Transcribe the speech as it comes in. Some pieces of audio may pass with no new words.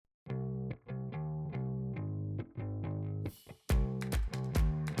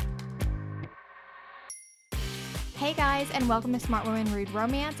Hey guys, and welcome to Smart Women Read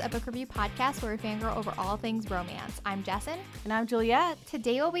Romance, a book review podcast where we fangirl over all things romance. I'm Jessin. And I'm Juliet.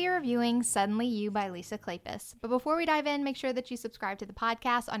 Today we'll be reviewing Suddenly You by Lisa Kleypas. But before we dive in, make sure that you subscribe to the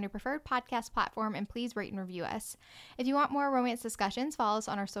podcast on your preferred podcast platform and please rate and review us. If you want more romance discussions, follow us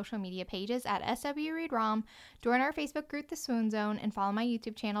on our social media pages at SWReadRom, join our Facebook group, The Swoon Zone, and follow my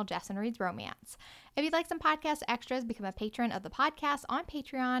YouTube channel, Jessin Reads Romance. If you'd like some podcast extras, become a patron of the podcast on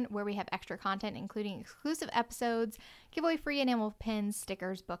Patreon, where we have extra content, including exclusive episodes, giveaway free enamel pins,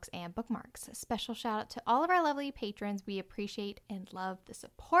 stickers, books, and bookmarks. A special shout out to all of our lovely patrons. We appreciate and love the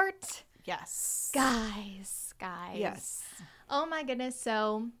support. Yes. Guys. Yes. Oh my goodness.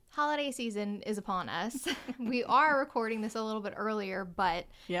 So, holiday season is upon us. We are recording this a little bit earlier, but,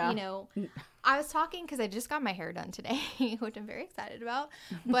 I was talking because I just got my hair done today, which I'm very excited about.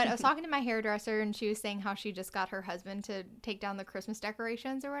 But I was talking to my hairdresser, and she was saying how she just got her husband to take down the Christmas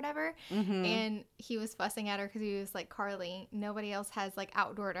decorations or whatever. Mm-hmm. And he was fussing at her because he was like, Carly, nobody else has like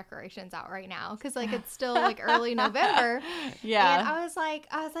outdoor decorations out right now because like it's still like early November. Yeah. And I was like,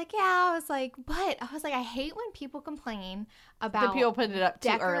 I hate when people complain about the people putting it up too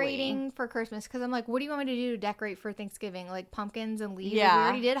decorating early for Christmas, because I'm like, what do you want me to do to decorate for Thanksgiving? Like pumpkins and leaves? Yeah. Like, we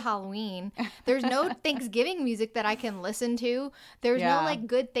already did Halloween. There's no Thanksgiving music that I can listen to. There's no like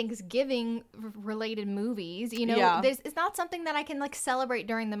good Thanksgiving related movies. You know, it's not something that I can like celebrate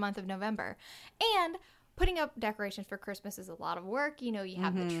during the month of November. And putting up decorations for Christmas is a lot of work. You know, you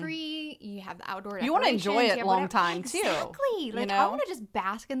have the tree, you have the outdoor decorations. You want to enjoy it long time, too. Exactly. Like, I want to just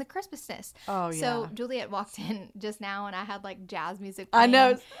bask in the Christmasness. Oh, yeah. So, Juliet walked in just now, and I had, like, jazz music I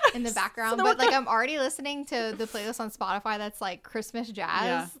know. in the background. But, like, I'm already listening to the playlist on Spotify that's, like, Christmas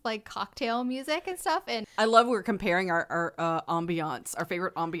jazz, like, cocktail music and stuff. And I love we're comparing our ambiance, our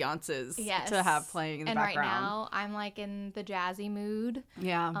favorite ambiances to have playing in the background. And right now, I'm, like, in the jazzy mood.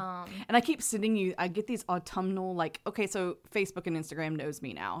 Yeah. And I keep sending you, I get these autumnal, like, okay, so Facebook and Instagram knows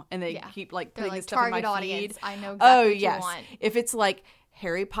me now, and they keep like putting this stuff in my audience. feed. I know exactly what you want. If it's like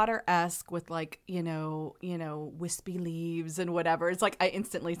Harry Potter-esque with like, you know, wispy leaves and whatever, it's like I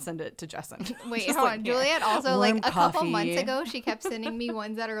instantly send it to Jessin. Wait, hold on. Juliet also, like, a couple coffee. months ago, she kept sending me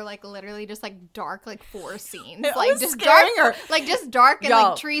ones that are like literally just like dark, like forest scenes. It like was just scaring dark, her. like just dark and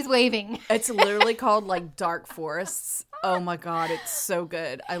like trees waving. It's literally called like Dark Forests. Oh my god, it's so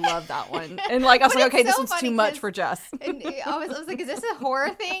good. I love that one. And like I was like, okay, this one's too much for Jess. I was like, is this a horror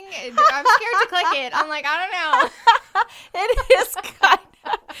thing? I'm scared to click it. I'm like, I don't know. It is kind of.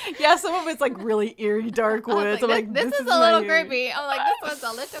 Yeah, some of it's like really eerie dark woods. I'm like, this is a little creepy. I'm like, this one's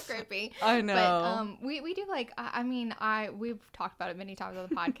a little creepy. I know. But we do like, we've talked about it many times on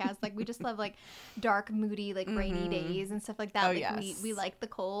the podcast. Like, we just love like dark, moody, like rainy days and stuff like that. Oh, like yes. we like the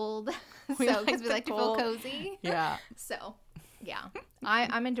cold. Because we like to feel cozy. Yeah. So, yeah,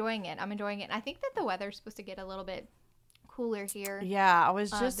 I'm enjoying it. And I think that the weather's supposed to get a little bit cooler here. Yeah, I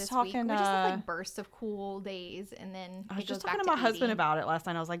was just this talking. Week. We just have like bursts of cool days, and then I was it goes just talking back to my 80. husband about it last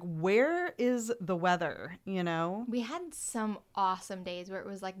night. I was like, "Where is the weather?" You know, we had some awesome days where it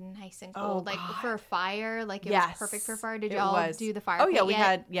was like nice and cold, like God. for a fire. Like it was perfect for fire. Did y'all do the fire? Oh yeah,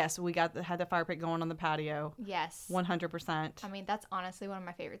 pit yet? we had the fire pit going on the patio. Yes, 100%. I mean, that's honestly one of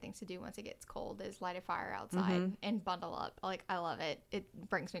my favorite things to do once it gets cold is light a fire outside and bundle up. Like, I love it. It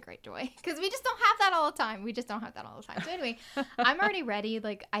brings me great joy because we just don't have that all the time. So anyway, I'm already ready.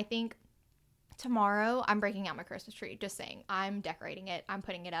 Like, I think tomorrow I'm breaking out my Christmas tree. Just saying, I'm decorating it. I'm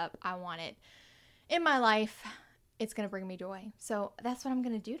putting it up. I want it in my life. It's going to bring me joy. So that's what I'm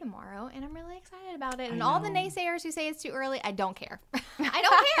going to do tomorrow. And I'm really excited about it. And all the naysayers who say it's too early, I don't care. I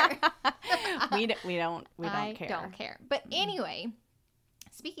don't care. we don't care. I don't care. But anyway,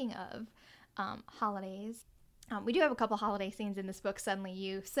 speaking of holidays, we do have a couple holiday scenes in this book, Suddenly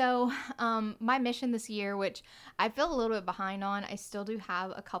You. So my mission this year, which I feel a little bit behind on, I still do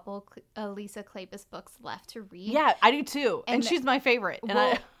have a couple Lisa Kleypas books left to read. Yeah, I do too. And she's my favorite.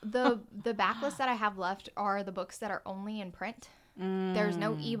 And the backlist that I have left are the books that are only in print. There's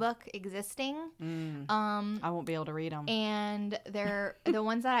no ebook existing. I won't be able to read them. And they're the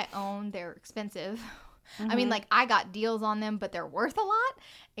ones that I own, they're expensive. I mean, like, I got deals on them, but they're worth a lot,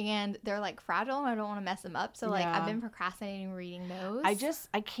 and they're, like, fragile, and I don't want to mess them up, so, like, I've been procrastinating reading those.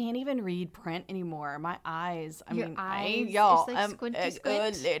 I can't even read print anymore. My eyes, y'all, like squinty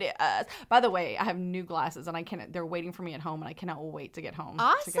squint. By the way, I have new glasses, and they're waiting for me at home, and I cannot wait to get home.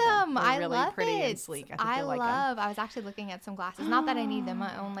 Awesome. They're really love pretty it. and sleek. I was actually looking at some glasses. Not that I need them.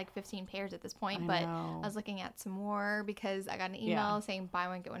 I own, like, 15 pairs at this point, but I was looking at some more because I got an email saying buy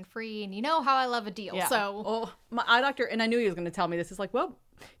one, get one free, and you know how I love a deal, so. My eye doctor, and I knew he was going to tell me this, is like, well,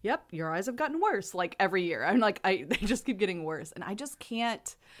 yep, your eyes have gotten worse, like, every year. I'm like, they just keep getting worse, and I just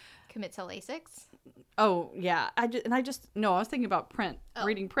can't commit to Lasix. Oh, yeah. I was thinking about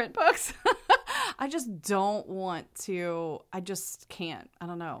reading print books. I just don't want to. I just can't. I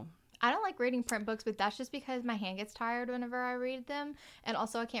don't know. I don't like reading print books, but that's just because my hand gets tired whenever I read them. And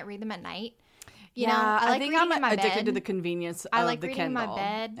also I can't read them at night. You know, I think I'm addicted to the convenience of the Kindle. In my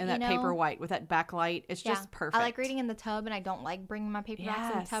bed, and that paper white with that backlight. It's just perfect. I like reading in the tub, and I don't like bringing my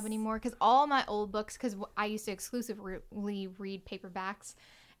paperbacks in the tub anymore because all my old books, because I used to exclusively read paperbacks,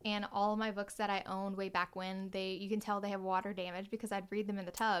 and all of my books that I owned way back when, you can tell they have water damage because I'd read them in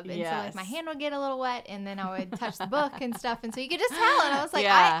the tub. And so like my hand would get a little wet and then I would touch the book and stuff. And so you could just tell. And I was like,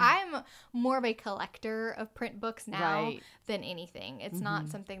 I'm more of a collector of print books now than anything. It's not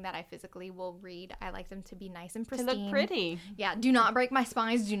something that I physically will read. I like them to be nice and pristine. To look pretty. Yeah. Do not break my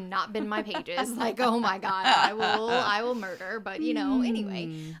spines. Do not bend my pages. Like, oh my God, I will murder. But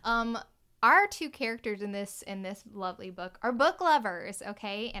anyway, our two characters in this lovely book are book lovers,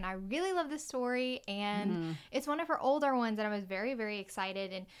 okay? And I really love this story, and it's one of her older ones, and I was very, very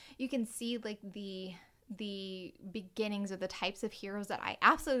excited. And you can see like the beginnings of the types of heroes that I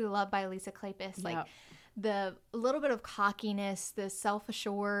absolutely love by Lisa Kleypas, like the little bit of cockiness, the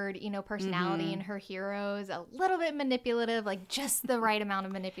self-assured, personality in her heroes, a little bit manipulative, like just the right amount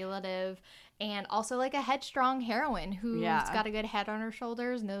of manipulative. And also like a headstrong heroine who's got a good head on her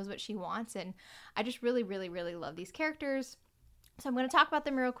shoulders, knows what she wants. And I just really, really, really love these characters. So I'm going to talk about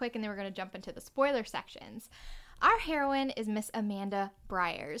them real quick, and then we're going to jump into the spoiler sections. Our heroine is Miss Amanda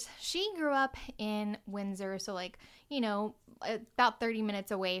Briers. She grew up in Windsor, so like, about 30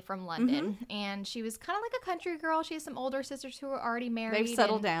 minutes away from London. And she was kind of like a country girl. She has some older sisters who are already married. They've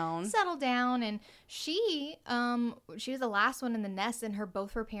settled down. And she was the last one in the nest, and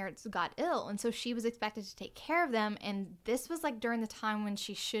both her parents got ill. And so she was expected to take care of them. And this was like during the time when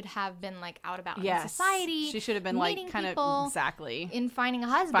she should have been like out about in society. She should have been like kind of exactly in finding a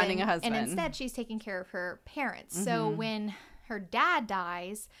husband. And instead she's taking care of her parents. So when her dad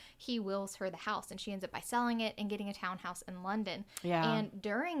dies, he wills her the house, and she ends up by selling it and getting a townhouse in London. And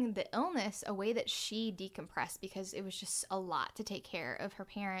during the illness, a way that she decompressed, because it was just a lot to take care of her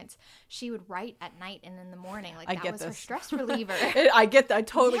parents, she would write at night and in the morning. Like that was her stress reliever. I get that. I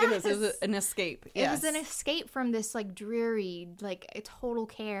totally get this. It was an escape. It was an escape from this like dreary, like a total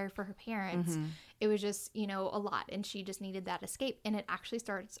care for her parents. It was just, a lot, and she just needed that escape, and it actually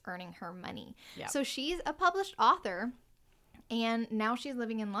starts earning her money. So she's a published author, and now she's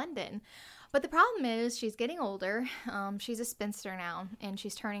living in London. But the problem is she's getting older. She's a spinster now, and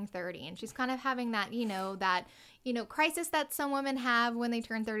she's turning 30, and she's kind of having that, crisis that some women have when they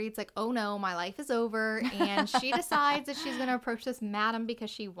turn 30. It's like, oh no, my life is over. And she decides that she's going to approach this madam because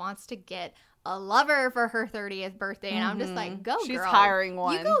she wants to get a lover for her 30th birthday. And I'm just like, go, She's girl. She's hiring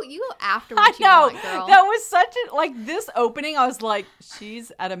one. You go after what you want, girl. That was such this opening, I was like,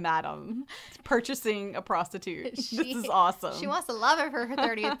 she's at a madam purchasing a prostitute. This is awesome. She wants a lover for her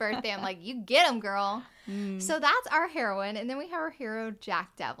 30th birthday. I'm like, you get him, girl. So that's our heroine. And then we have our hero,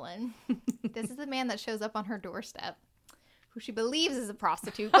 Jack Devlin. This is the man that shows up on her doorstep, who she believes is a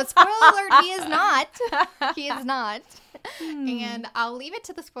prostitute. But spoiler alert, he is not. He is not. And I'll leave it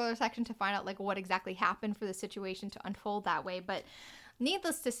to the spoiler section to find out like what exactly happened for the situation to unfold that way. But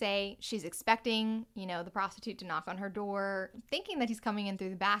needless to say, she's expecting, the prostitute to knock on her door, thinking that he's coming in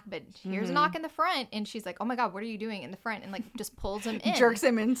through the back, but here's a knock in the front, and she's like, oh my God, what are you doing in the front? And like just pulls him in. Jerks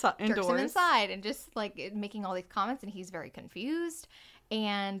him inside, and just like making all these comments, and he's very confused.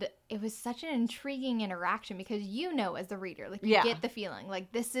 And it was such an intriguing interaction because as the reader, like you get the feeling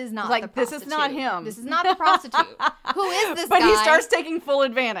like this is not the prostitute. This is not him. This is not the prostitute. Who is this guy? But he starts taking full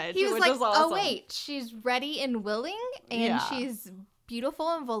advantage. He was which like, is awesome. oh wait, she's ready and willing, and she's beautiful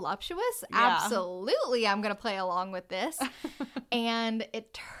and voluptuous. Absolutely, I'm gonna play along with this. And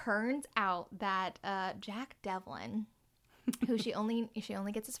it turns out that Jack Devlin, who she only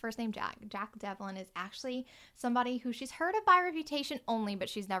gets his first name Jack Devlin, is actually somebody who she's heard of by reputation only, but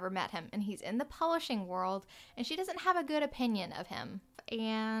she's never met him, and he's in the publishing world, and she doesn't have a good opinion of him.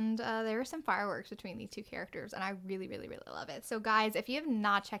 And there are some fireworks between these two characters, and I really, really, really love it. So guys, if you have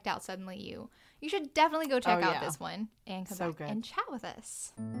not checked out Suddenly You should definitely go check out this one and come back and chat with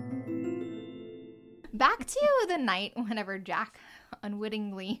us. Back to the night whenever Jack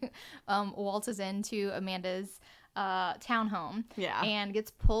unwittingly waltzes into Amanda's townhome and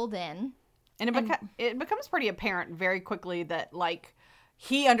gets pulled in, and it becomes pretty apparent very quickly that like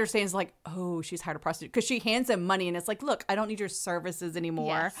he understands like, oh, she's hired a prostitute, because she hands him money and it's like, look, I don't need your services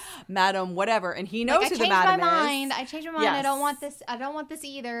anymore, madam, whatever. And he knows who the madam is. I changed my mind. I don't want this. I don't want this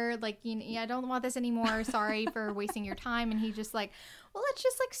either. Like, I don't want this anymore. Sorry for wasting your time. And he's just like, well, let's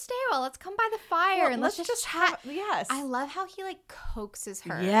just like stay a while. Let's come by the fire and let's just have, yes. I love how he like coaxes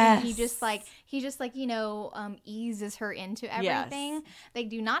her. Yes. And he just like, eases her into everything. Yes. They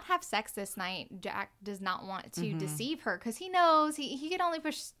do not have sex this night. Jack does not want to deceive her because he knows he can only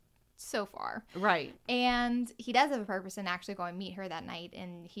push so far. Right. And he does have a purpose in actually going to meet her that night,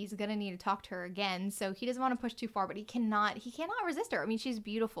 and he's going to need to talk to her again. So he doesn't want to push too far, but he cannot resist her. I mean, she's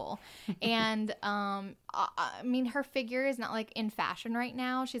beautiful. And I mean, her figure is not like in fashion right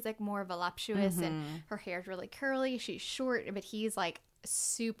now. She's like more voluptuous and her hair's really curly. She's short, but he's like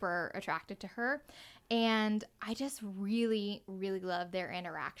super attracted to her. And I just really, really love their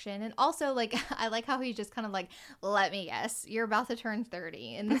interaction. And also, like, I like how he's just kind of like, let me guess, you're about to turn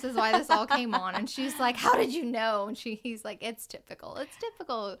 30. And this is why this all came on. And she's like, how did you know? And he's like, it's typical. It's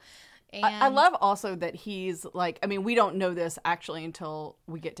typical. And I love also that he's like, I mean, we don't know this actually until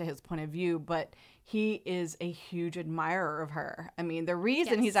we get to his point of view, but he is a huge admirer of her. I mean, the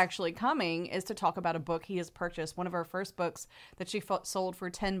reason he's actually coming is to talk about a book he has purchased, one of her first books that she sold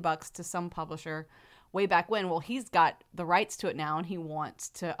for $10 to some publisher way back when. Well, he's got the rights to it now, and he wants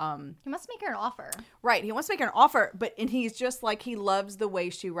to he must make her an offer. Right, he wants to make her an offer, and he's just like, he loves the way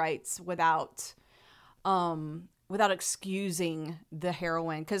she writes without excusing the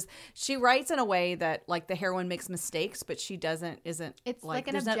heroine, because she writes in a way that like the heroine makes mistakes, but she isn't. It's like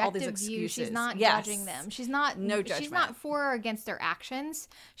an there's not all these objective view. excuses. She's not Yes. judging them. She's not judgment. She's not for or against their actions.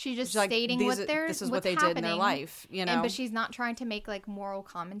 She's just She's like, stating this is what they happening, did in their life, you know. but she's not trying to make like moral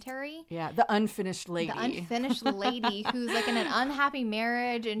commentary. Yeah, the unfinished lady. The unfinished lady who's like in an unhappy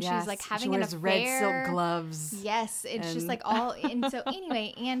marriage, and she's like having an affair. Red silk gloves. Yes, it's just like all. And so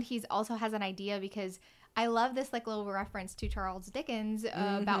anyway, and he's also has an idea, because I love this like little reference to Charles Dickens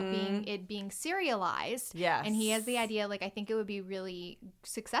about being serialized. Yes. And he has the idea, like, I think it would be really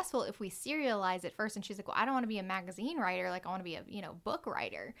successful if we serialize it first. And she's like, well, I don't want to be a magazine writer. Like, I want to be a, book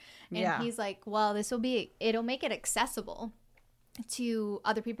writer. And he's like, well, it'll make it accessible to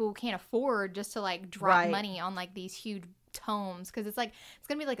other people who can't afford just to like drop money on like these huge tomes. Cause it's going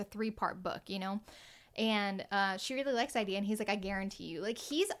to be like a 3-part book, And she really likes the idea, and he's like, I guarantee you, like,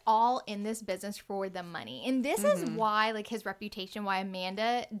 he's all in this business for the money. And this is why, like, his reputation, why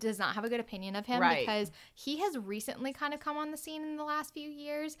Amanda does not have a good opinion of him, because he has recently kind of come on the scene in the last few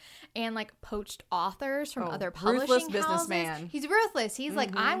years and like poached authors from other publishing houses. Businessman. He's ruthless. He's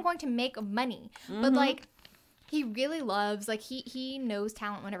like, I'm going to make money. But like, he really loves, like, he knows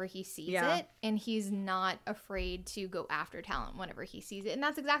talent whenever he sees it, and he's not afraid to go after talent whenever he sees it. And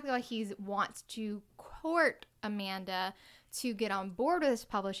that's exactly why he wants to court Amanda to get on board with this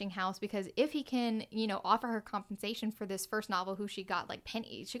publishing house, because if he can, offer her compensation for this first novel, who she got like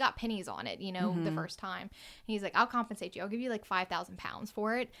pennies, she got pennies on it, the first time. And he's like, I'll compensate you. I'll give you like £5,000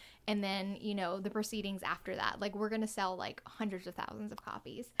 for it. And then, the proceedings after that, like, we're going to sell like hundreds of thousands of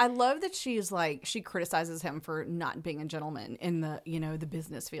copies. I love that she's like, she criticizes him for not being a gentleman in the, the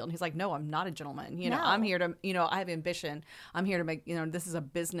business field. And he's like, no, I'm not a gentleman. No. I'm here to, I have ambition. I'm here to make, this is a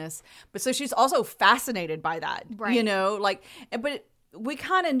business. But so she's also fascinated by that, but we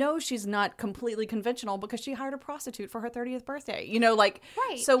kind of know she's not completely conventional because she hired a prostitute for her 30th birthday,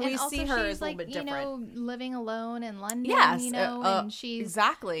 so we see her as a little bit different. Living alone in London, yes, and she's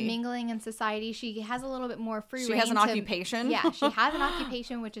exactly mingling in society. She has a little bit more free reign. She has an occupation. Yeah, she has an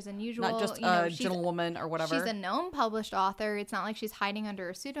occupation, which is unusual. Not just a gentlewoman or whatever. She's a known published author. It's not like she's hiding under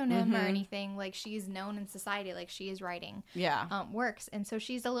a pseudonym or anything. Like, she's known in society. Like, she is writing works. And so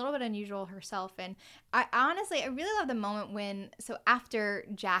she's a little bit unusual herself. And I honestly really love the moment when, so after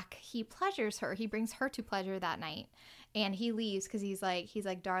Jack, he pleasures her. He brings her to pleasure that night. And he leaves because he's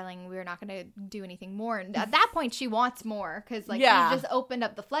like, darling, we're not going to do anything more. And at that point, she wants more because, like, he just opened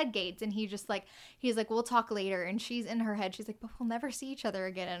up the floodgates. And he's like, we'll talk later. And she's in her head, she's like, but we'll never see each other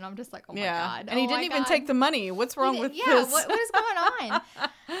again. And I'm just like, oh my God. And he didn't even take the money. What's wrong with this? What is going on?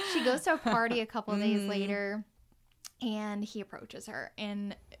 She goes to a party a couple of days later, and he approaches her.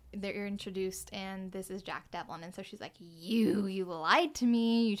 And they're introduced, and this is Jack Devlin. And so she's like, you lied to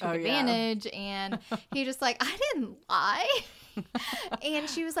me, you took advantage. And he just like, I didn't lie. And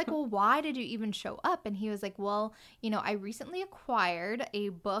she was like, well, why did you even show up? And he was like, well, I recently acquired a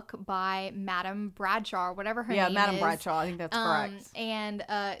book by Madame Bradshaw, or whatever her name is. Yeah, Madame Bradshaw, I think that's correct. And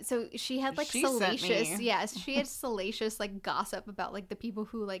so she had like she had salacious like gossip about like the people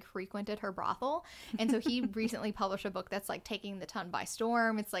who like frequented her brothel. And so he recently published a book that's like taking the ton by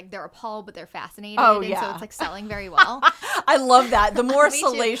storm. It's like they're appalled, but they're fascinated. So it's like selling very well. I love that. The more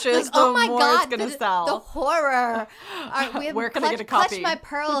salacious, like, the more it's going to sell. The horror. Where can I get a copy? Clutch my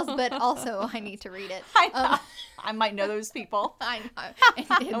pearls, but also I need to read it. I might know those people. I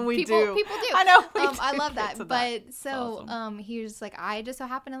know. And we people do. People do. I know. I love that. So but so awesome. he was like, I just so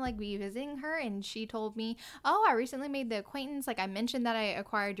happened to like be visiting her, and she told me, oh, I recently made the acquaintance. Like I mentioned that I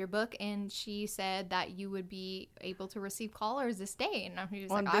acquired your book, and she said that you would be able to receive callers this day. And he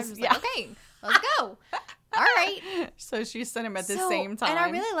was like, okay, let's go. All right. So she sent him at the same time. And I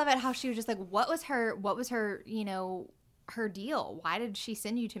really love it how she was just like, what was her, her deal? Why did she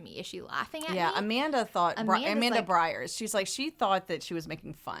send you to me? Is she laughing at me? Yeah, Amanda like, Briers. She's like, she thought that she was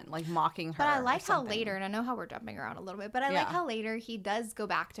making fun, like mocking her. But I like how later, and I know how we're jumping around a little bit, but I like how later he does go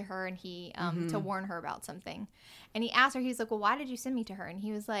back to her and he, to warn her about something. And he asked her, he's like, well, why did you send me to her? And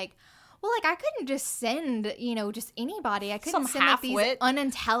he was like, well, like, I couldn't just send, just anybody. I couldn't send, like, these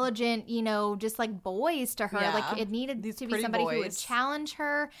unintelligent, just, like, boys to her. Yeah. Like, it needed to be somebody who would challenge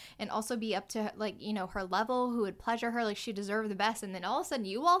her and also be up to, like, her level, who would pleasure her. Like, she deserved the best. And then all of a sudden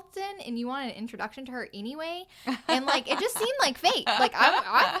you waltzed in and you wanted an introduction to her anyway. And, like, it just seemed like fate. Like,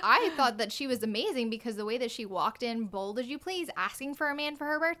 I thought that she was amazing because the way that she walked in, bold as you please, asking for a man for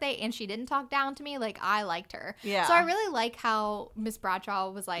her birthday, and she didn't talk down to me. Like, I liked her. Yeah. So I really like how Miss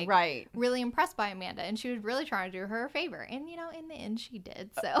Bradshaw was, like, really impressed by Amanda, and she was really trying to do her a favor, and in the end she did.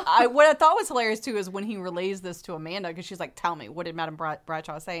 So what I thought was hilarious too is when he relays this to Amanda, because she's like, tell me, what did Madame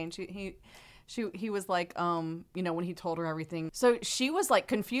Bradshaw say? And he was like, when he told her everything, so she was like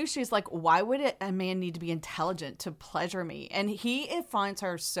confused. She's like, why would a man need to be intelligent to pleasure me? And it finds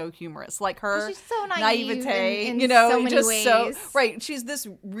her so humorous, like her she's so naivete in so many ways. So right, she's this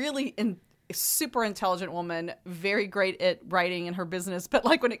really super intelligent woman, very great at writing in her business, but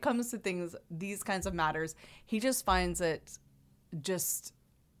like when it comes to these kinds of matters, he just finds it just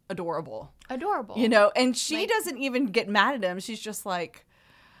adorable, and she doesn't even get mad at him. She's just like,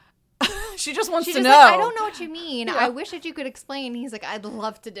 she just wants to know. Like, I don't know what you mean. I wish that you could explain. He's like, I'd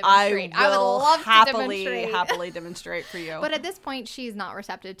love to demonstrate. I would love to happily demonstrate for you. But at this point, she's not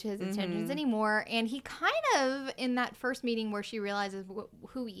receptive to his intentions anymore, and he kind of, in that first meeting where she realizes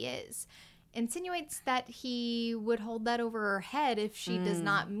who he is, insinuates that he would hold that over her head if she does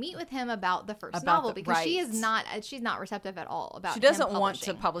not meet with him about the first novel, because she's not receptive at all about. She doesn't want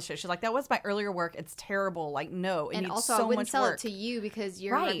to publish it. She's like, that was my earlier work. It's terrible. Like, no, it needs also so I wouldn't much sell work. it to you because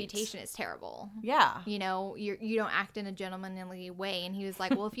your reputation is terrible. Yeah, you don't act in a gentlemanly way. And he was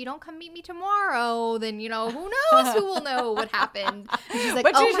like, well, if you don't come meet me tomorrow, then who knows who will know what happened. And she's like,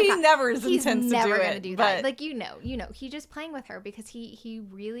 but he never intends to do that. But like he's just playing with her because he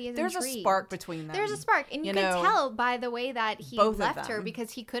really is. There's intrigued. A spark between them. There's a spark, and you can tell by the way that he left her,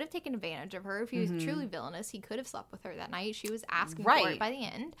 because he could have taken advantage of her if he was truly villainous. He could have slept with her that night. She was asking for it by the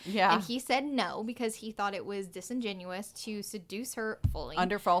end, and he said no because he thought it was disingenuous to seduce her fully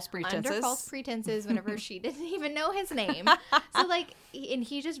under false pretenses. Whenever she didn't even know his name. So and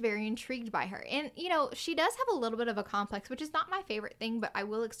he's just very intrigued by her, and she does have a little bit of a complex, which is not my favorite thing, but I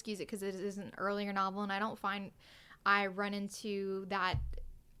will excuse it because it is an earlier novel, and I don't find I run into that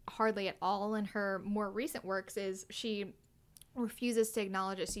hardly at all in her more recent works. Is she refuses to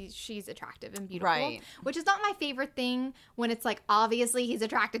acknowledge that she's attractive and beautiful, which is not my favorite thing when it's like, obviously he's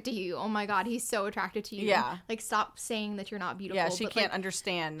attracted to you. Oh my God, he's so attracted to you. Yeah. Like, stop saying that you're not beautiful. Yeah, she can't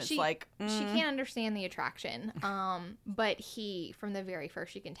understand. It's she can't understand the attraction. But he, from the very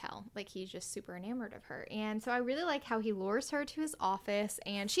first, you can tell, like, he's just super enamored of her. And so I really like how he lures her to his office,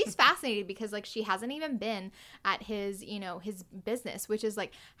 and she's fascinated because, like, she hasn't even been at his, his business, which is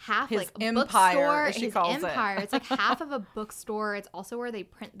like half his like empire, bookstore, his empire. It's like half of a bookstore. It's also where they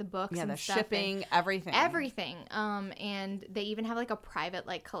print the books and the stuff, shipping, everything. And they even have like a private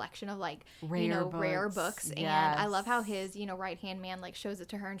like collection of like rare books. Yes. And I love how his right hand man like shows it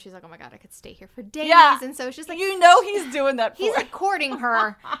to her, and she's like, oh my God, I could stay here for days. And so it's just like, he's doing that for he's like courting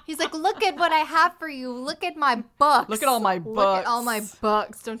her. He's like, look at what I have for you, look at my books, look at all my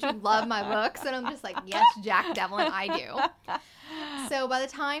books, don't you love my books? And I'm just like, yes, Jack Devlin, I do. So by the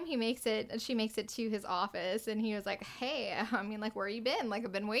time she makes it to his office, and he was like, hey, I mean, like, where you been? Like,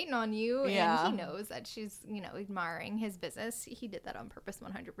 I've been waiting on you. Yeah. And he knows that she's, admiring his business. He did that on purpose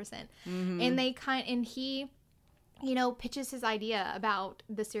 100%. And he, pitches his idea about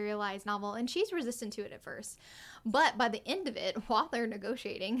the serialized novel, and she's resistant to it at first. But by the end of it, while they're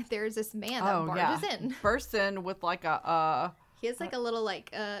negotiating, there's this man that bursts in with like a... He has like a little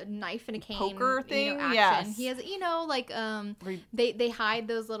like knife and a cane poker thing. Action. Yes. He has like they hide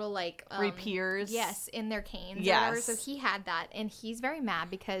those little like rapiers. Yes, in their canes. Yes. So he had that, and he's very mad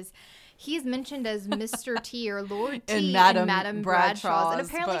because He's mentioned as Mr. T or Lord T in Madame Bradshaw's. And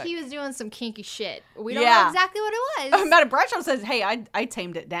apparently book. he was doing some kinky shit. We don't know exactly what it was. Madame Bradshaw says, hey, I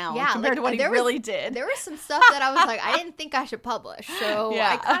tamed it down compared to what he really did. There was some stuff that I was like, I didn't think I should publish. So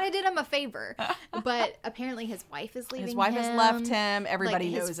I kind of did him a favor. But apparently his wife is leaving him. His wife has left him. Everybody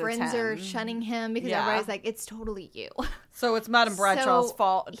knows it's him. His friends are shunning him because everybody's like, it's totally you. So it's Madame Bradshaw's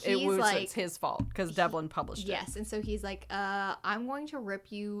fault. It's his fault because Devlin published it. Yes, and so he's like, I'm going to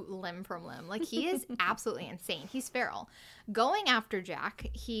rip you limb from limb. Like, he is absolutely insane. He's feral. Going after Jack,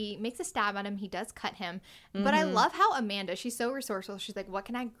 he makes a stab at him. He does cut him. But I love how Amanda, she's so resourceful. She's like, what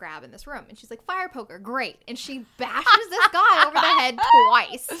can I grab in this room? And she's like, fire poker. Great. And she bashes this guy over the head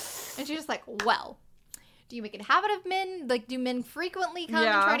twice. And she's just like, well, do you make it a habit of men? Like, do men frequently come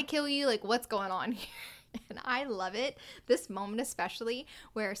and try to kill you? Like, what's going on here? And I love it. This moment especially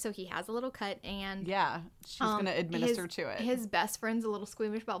where, so he has a little cut and she's going to administer to it. His best friend's a little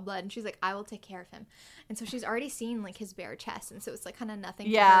squeamish about blood and she's like, I will take care of him. And so she's already seen like his bare chest. And so it's like kind of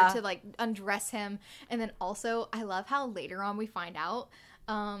nothing to her to like undress him. And then also I love how later on we find out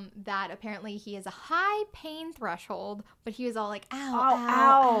that apparently he has a high pain threshold, but he was all like,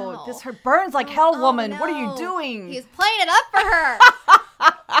 ow. This hurt, burns like hell, woman. No. What are you doing? He's playing it up for her.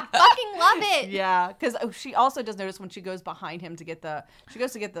 Fucking love it. Yeah, because she also does notice when she goes behind him to get the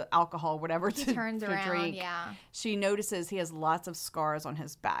alcohol, whatever, to drink. Yeah, she notices he has lots of scars on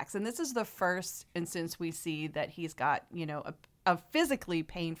his back, and this is the first instance we see that he's got a physically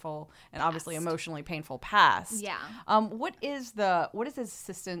painful and obviously emotionally painful past. Yeah. What is his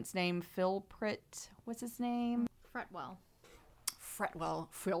assistant's name? Philpritt. What's his name? Fretwell.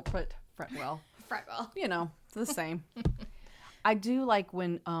 Philpritt. Fretwell. It's the same. I do like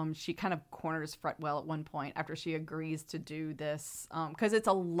when she kind of corners Fretwell at one point after she agrees to do this, because it's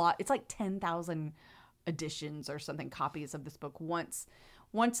a lot. It's like 10,000 editions or something, copies of this book. Once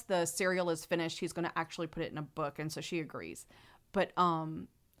the serial is finished, he's going to actually put it in a book, and so she agrees. But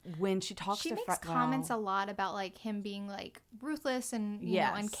when she talks to Fretwell, she makes comments a lot about like him being like ruthless and you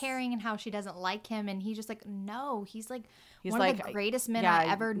know uncaring, and how she doesn't like him, and he's just like, no, he's one of the greatest men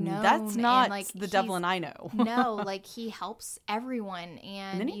I ever known. That's not and, like, the Devlin I know. No, like he helps everyone,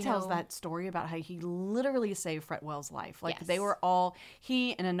 and then he tells that story about how he literally saved Fretwell's life. Like they were all,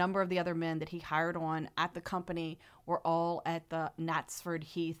 he and a number of the other men that he hired on at the company were all at the Knatsford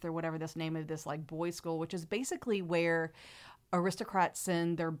Heath or whatever this name of this like boys' school, which is basically where aristocrats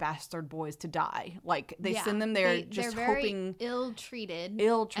send their bastard boys to die. Like they send them there just they're hoping ill-treated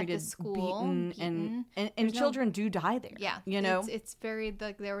at the school, beaten. And children do die there. Yeah, it's very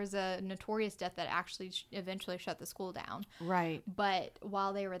like there was a notorious death that actually eventually shut the school down. Right. But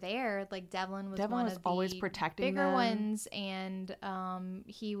while they were there, like Devlin was always protecting bigger them. Ones, and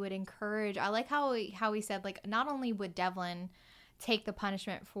he would encourage. I like how he said like not only would Devlin take the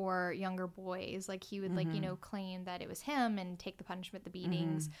punishment for younger boys, like he would like claim that it was him and take the punishment, the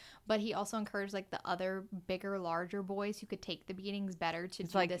beatings, but he also encouraged like the other bigger, larger boys who could take the beatings better to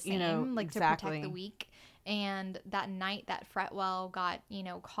do the same, like to protect the weak. And that night that Fretwell got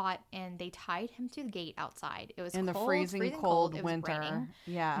caught, and they tied him to the gate outside. It was in cold, the freezing cold it winter. Was raining,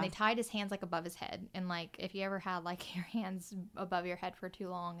 yeah, and they tied his hands like above his head. And like if you ever had like your hands above your head for too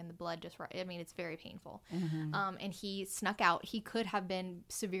long and the blood just it's very painful. And he snuck out. He could have been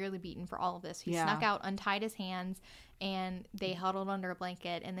severely beaten for all of this. He snuck out, untied his hands, and they huddled under a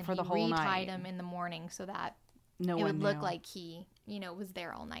blanket, and then he retied him in the morning so that it would look like he was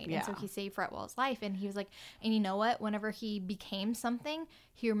there all night. And so he saved Fretwell's life. And he was like, and you know what? Whenever he became something,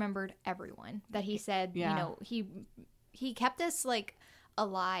 he remembered everyone that he said, he kept us like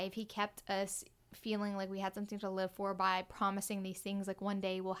alive. He kept us feeling like we had something to live for by promising these things, like one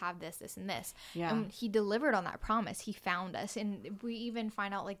day we'll have this, this, and this. And he delivered on that promise. He found us. And we even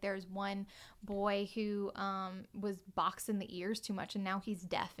find out like there's one boy who was boxed in the ears too much, and now he's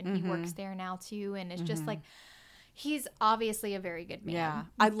deaf, and he works there now too. And it's just like, he's obviously a very good man. Yeah.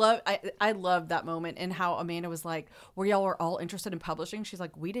 I love that moment, and how Amanda was like, well, y'all were all interested in publishing. She's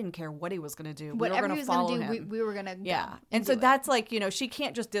like, we didn't care what he was going to do. Whatever we were going to follow him. We were going to go and so that's like, she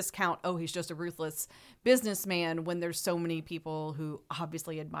can't just discount, oh, he's just a ruthless businessman, when there's so many people who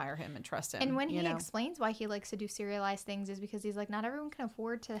obviously admire him and trust him. And when he explains why he likes to do serialized things is because he's like, not everyone can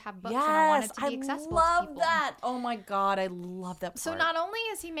afford to have books, and I want it to be accessible to people. I love that. Oh my God, I love that part. So not only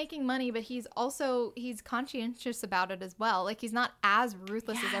is he making money, but he's conscientious about it as well. Like he's not as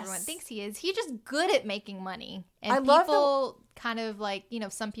ruthless as everyone thinks he is. He's just good at making money. And people kind of like,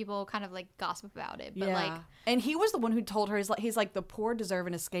 some people kind of like gossip about it. But and he was the one who told her, he's like the poor deserve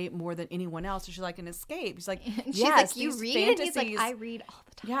an escape more than anyone else. And she's like, an escape? He's like, and she's like, you read? And he's like, I read all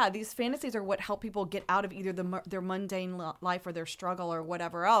the time. Yeah, these fantasies are what help people get out of either their mundane life or their struggle or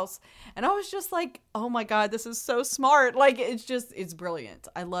whatever else. And I was just like, oh my God, this is so smart. Like, it's brilliant.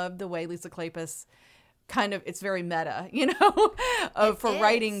 I love the way Lisa Kleypas kind of, it's very meta, for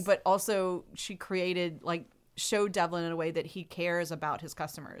writing, but also she created, like, showed Devlin in a way that he cares about his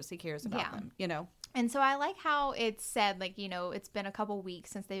customers. He cares about them, And so I like how it's said, like, it's been a couple weeks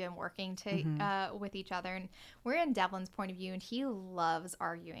since they've been working with each other. And we're in Devlin's point of view, and he loves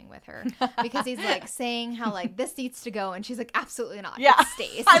arguing with her because he's, like, saying how, like, this needs to go. And she's like, absolutely not. Yeah. It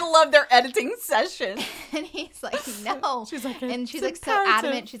stays. I love their editing session. And he's like, no. She's like, and she's, like, so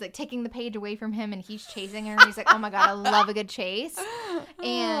adamant. She's, like, taking the page away from him, and he's chasing her. And he's like, oh, my God, I love a good chase.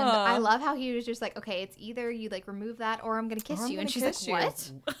 And I love how he was just like, okay, it's either you, like, remove that or I'm going to kiss you. And she's like,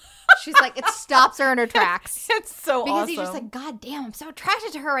 what? She's like, it stops her in her tracks. It's so because awesome. he's just like, God damn, I'm so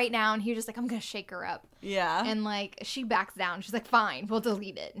attracted to her right now. And he was just like, I'm going to shake her up. Yeah. And, like, she backs down. She's like, fine, we'll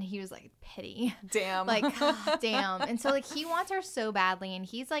delete it. And he was like, pity. Damn. Like, God damn. And so, like, he wants her so badly. And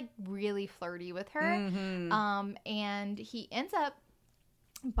he's, like, really flirty with her. Mm-hmm. And he ends up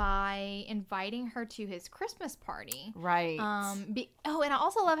by inviting her to his Christmas party. Right. And I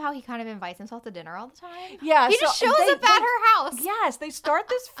also love how he kind of invites himself to dinner all the time. Yeah. He just shows up at her house. Yes. They start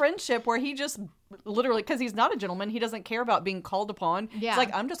this friendship where he just literally, because he's not a gentleman, he doesn't care about being called upon. Yeah. It's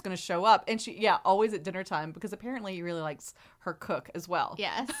like, I'm just going to show up. And she, always at dinner time, because apparently he really likes her cook as well.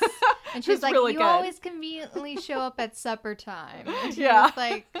 Yes. And she's like, really you always conveniently show up at supper time. And she's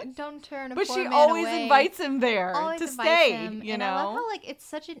like, don't turn a But poor she man always away. Invites him there to stay, him. And I love how, like,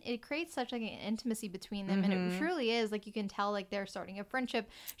 it creates such, like, an intimacy between them. Mm-hmm. And it truly is, like, you can tell, like, they're starting a friendship.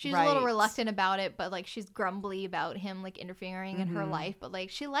 She's a little reluctant about it, but, like, she's grumbly about him, like, interfering in her life. But, like,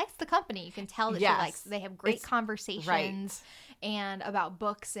 she likes the company. You can tell that she likes, they have great conversations and about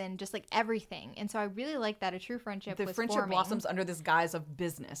books and just, like, everything. And so I really like that a true friendship was forming. Blossoms under this guise of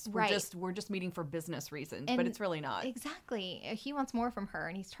business. We're just meeting for business reasons, but it's really not. Exactly. He wants more from her,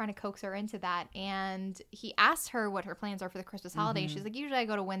 and he's trying to coax her into that. And he asks her what her plans are for the Christmas holiday. She's like, usually I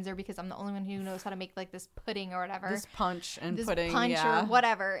go to Windsor because I'm the only one who knows how to make, like, this pudding or whatever. This punch pudding, or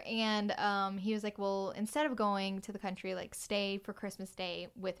whatever. And he was like, well, instead of going to the country, like, stay for Christmas Day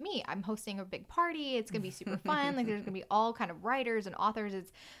with me. I'm hosting a big party. It's gonna be super fun. Like, there's gonna be all kind of writers and authors.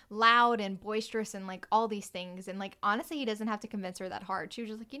 It's loud and boisterous and, like, all these things. And, like, honestly, he doesn't have to convince her that hard. She was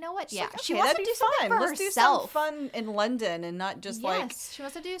just like, you know what? Yeah, like, she wants to do something for herself. Let's do something fun in London and not just she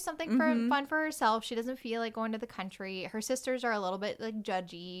wants to do something fun for herself. She doesn't feel like going to the country. Her sisters are a little bit, like,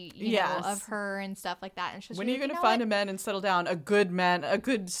 judgy, you know, of her and stuff like that. And she's when are you going to find a man and settle down? A good man, a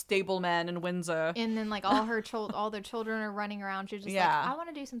good stable man in Windsor. And then, like, all their children are running around. She's just like, I want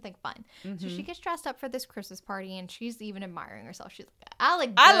to do something fun. So she gets dressed up for this Christmas party, and she's even admiring herself. She's like, I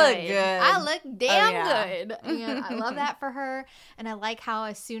look good. I look damn good. And I love that for her. And I like how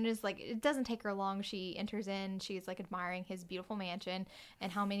as soon as, like, it doesn't take her long, she enters in, she's, like, admiring his beautiful mansion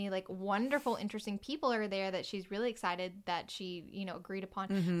and how many, like, wonderful, interesting people are there that she's really excited that she, agreed upon.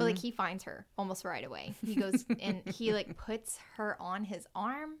 But, like, he finds her almost right away. He goes and he, like, puts her on his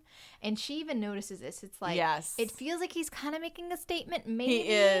arm, and she even notices this. It's like, it feels like he's kind of making a statement. Maybe he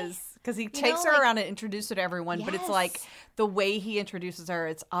is, because he takes her around and introduces her to everyone. But it's like the way he introduces her,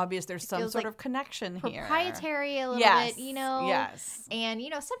 it's obvious there's some sort of connection here, proprietary a little bit, Yes, and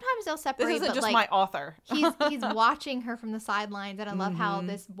sometimes they'll separate. This isn't but, just like, my author. he's watching her from the sidelines, and I love how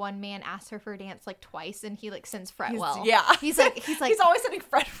this one man asks her for a dance, like, twice, and he, like, sends Fretwell. He's like he's always sending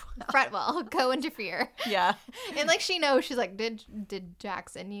Fretwell. Fretwell, go interfere. Yeah, and, like, she knows. She's like, did Jack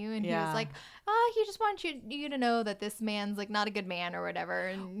send you? And he was like, he just wants you to know that this man's, like, not a good man or whatever,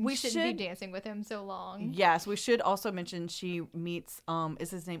 and we shouldn't be dancing with him so long. Yes, we should also mention she meets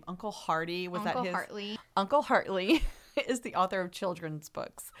is his name Uncle Hardy? Hartley. Uncle Hartley is the author of children's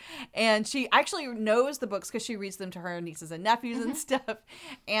books, and she actually knows the books because she reads them to her nieces and nephews and stuff.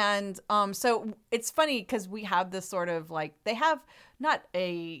 And so it's funny because we have this sort of, like, they have not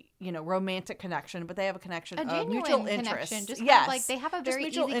a romantic connection, but they have a connection of mutual interest. Just kind of, like, they have a very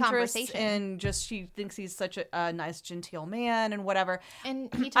mutual easy conversation, and just she thinks he's such a nice, genteel man and whatever.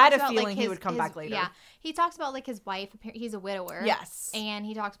 And he talks I had a about, feeling like, he would come back later. Yeah, he talks about, like, his wife. He's a widower. Yes, and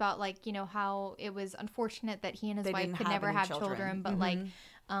he talks about, like, how it was unfortunate that he and his wife could never have children, but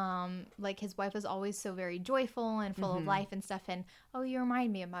like his wife was always so very joyful and full of life and stuff. And you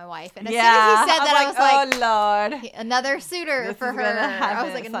remind me of my wife. And as soon as he said that, I was like, oh Lord, another suitor for her. I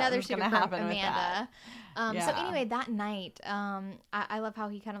was like, another suitor for Amanda. So anyway, that night, I love how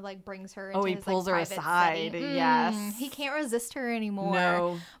he kind of, like, brings her into he his, pulls like, her private aside. setting. Yes, he can't resist her anymore.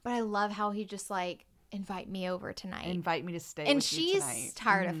 No, but I love how he just, like, invite me over tonight. Invite me to stay and with you tonight. And she's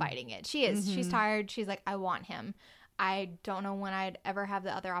tired of fighting it. She is. She's tired. She's like, I want him. I don't know when I'd ever have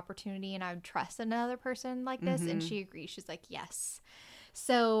the other opportunity and I would trust another person like this. And she agrees. She's like, yes.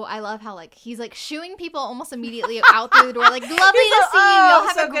 So I love how like he's like shooing people almost immediately out through the door. Like, lovely to see you. Y'all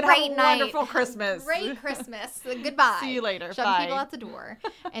have a great night. Wonderful Christmas. Great Christmas. Goodbye. See you later. Shoving Bye. people out the door.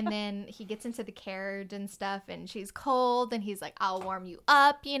 And then he gets into the carriage and stuff, and she's cold, and he's like, I'll warm you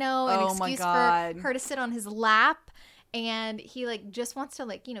up, you know, an excuse for her to sit on his lap. And he like just wants to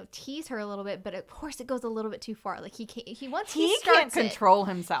like, you know, tease her a little bit, but of course it goes a little bit too far. Like he can't control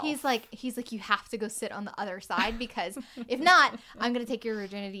himself. He's like you have to go sit on the other side, because if not, I'm gonna take your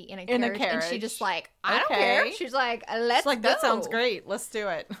virginity in a carriage. And she just like, I don't care. She's like, let's go. That sounds great. Let's do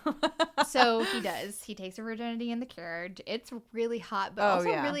it. So he does. He takes her virginity in the carriage. It's really hot, but also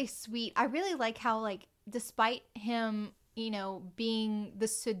really sweet. I really like how like despite him, you know, being the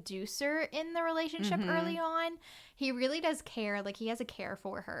seducer in the relationship early on, he really does care. Like, he has a care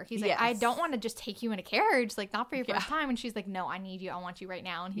for her. He's like, I don't want to just take you in a carriage, like, not for your first time. And she's like, no, I need you. I want you right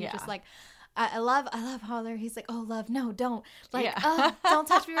now. And he's just like, I love how he's like, oh, love, no, don't. Like, don't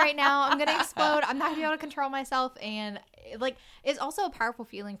touch me right now. I'm going to explode. I'm not going to be able to control myself. And, like, it's also a powerful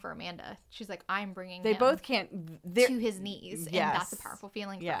feeling for Amanda. She's like, I'm bringing him both can't to his knees. And that's a powerful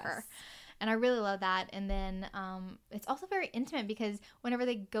feeling for her. And I really love that. And then it's also very intimate, because whenever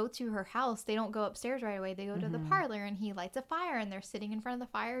they go to her house, they don't go upstairs right away. They go to the parlor, and he lights a fire, and they're sitting in front of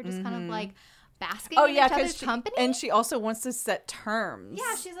the fire just kind of like basking in each other's company. And she also wants to set terms.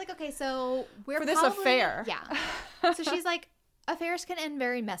 Yeah, she's like, okay, so we're for this affair. Yeah. So she's like, affairs can end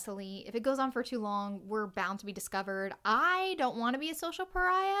very messily. If it goes on for too long, we're bound to be discovered. I don't want to be a social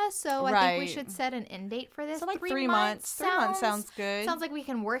pariah, so I think we should set an end date for this. So like 3 months. 3 months sounds good. Sounds like we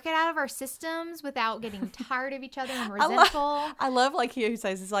can work it out of our systems without getting tired of each other and resentful. I love like he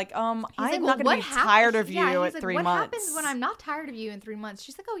says, he's like, I'm not going to be tired of you at 3 months. What happens when I'm not tired of you in 3 months?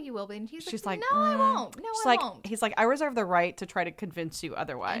 She's like, oh, you will be. And he's like, no, I won't. No, I won't. He's like, I reserve the right to try to convince you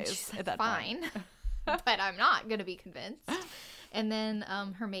otherwise. And she's like, at that fine. But I'm not going to be convinced. And then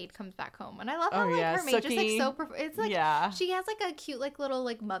her maid comes back home, and I love how her maid just like it's like she has like a cute like little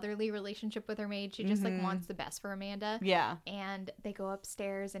like motherly relationship with her maid. She just like wants the best for Amanda. Yeah. And they go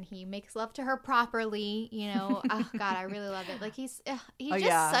upstairs, and he makes love to her properly. You know, oh god, I really love it. Like he's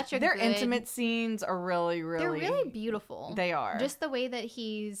just such a their intimate scenes are really they're really beautiful. They are just the way that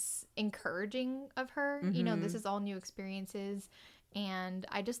he's encouraging of her. You know, this is all new experiences. And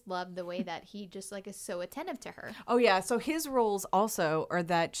I just love the way that he just like is so attentive to her. Oh yeah, so his rules also are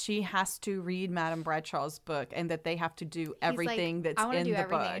that she has to read Madame Bradshaw's book, and that they have to do everything that's in the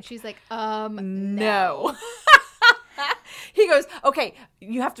book. And she's like, no. He goes, okay,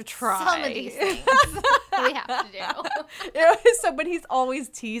 you have to try. Some of these things we have to do. But he's always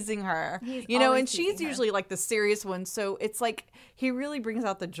teasing her. And she's usually like the serious one. So it's like he really brings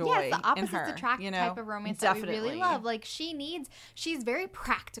out the joy the opposites in her. Attract type of romance that we really love. Like she's very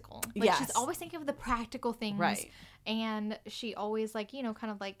practical. Like she's always thinking of the practical things. Right. And she always like,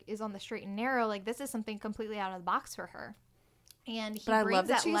 kind of like is on the straight and narrow. Like this is something completely out of the box for her. And he I brings love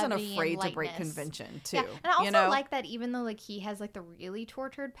that she's unafraid to break convention too. Yeah. And I also like that even though like he has like the really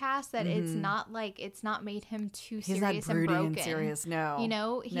tortured past, that it's not made him too serious and broken. And serious.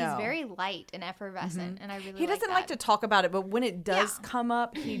 No, he's very light and effervescent, and I really he doesn't like to talk about it, but when it does come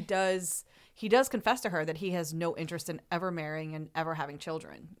up, he does confess to her that he has no interest in ever marrying and ever having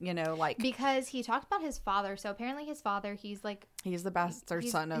children. Because he talked about his father. So apparently his father, he's the bastard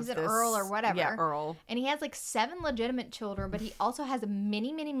son of he's an earl or whatever. Yeah, earl. And he has like 7 legitimate children, but he also has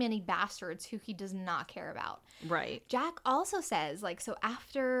many, many, many bastards who he does not care about. Right. Jack also says so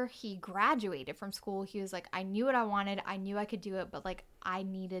after he graduated from school, he was like, I knew what I wanted. I knew I could do it, but I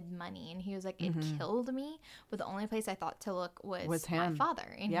needed money. And he was like, it killed me, but the only place I thought to look was my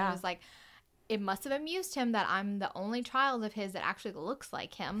father. And he was like, it must have amused him that I'm the only child of his that actually looks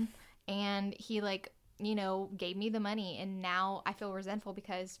like him. And he gave me the money, and now I feel resentful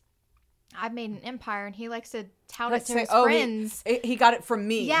because I've made an empire, and he likes to tout it to his friends. He got it from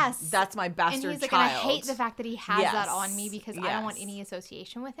me. Yes. That's my bastard child. And he's like, and I hate the fact that he has that on me because I don't want any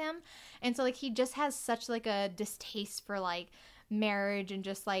association with him. And so he just has such a distaste for marriage, and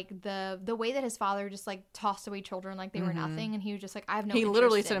just the way that his father just tossed away children like they were nothing, and he was just I have no interest. He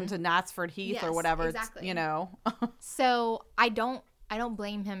literally sent him to Knatsford Heath or whatever. Exactly. So I don't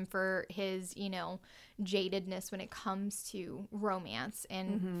blame him for his jadedness when it comes to romance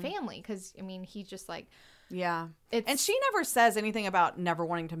and family, because he's just and she never says anything about never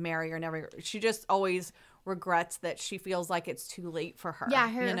wanting to marry or never. She just always regrets that she feels like it's too late for her. Yeah,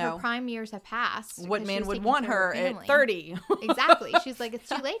 her prime years have passed. What man would want her at 30? Exactly. She's like, it's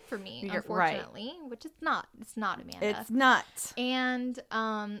too late for me, unfortunately, which it's not. It's not, Amanda. It's not. And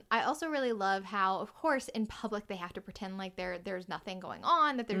I also really love how, of course, in public they have to pretend like there's nothing going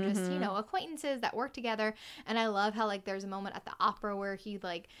on, that they're just, acquaintances that work together. And I love how, like, there's a moment at the opera where he's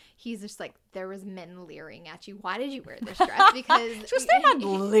just like, there was men leering at you. Why did you wear this dress? Because they're not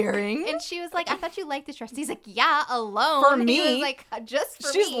leering. And she was like, I thought you liked this dress. He's like, yeah, alone. For me. He was like, just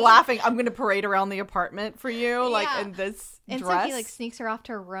for She's me. laughing. I'm going to parade around the apartment for you, like, in this and dress. So he, like, sneaks her off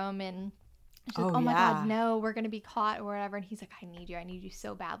to her room, and she's like, oh my God, no, we're going to be caught or whatever. And he's like, I need you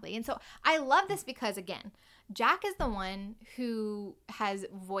so badly. And so I love this because, again, Jack is the one who has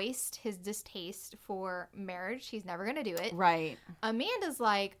voiced his distaste for marriage. He's never going to do it. Right. Amanda's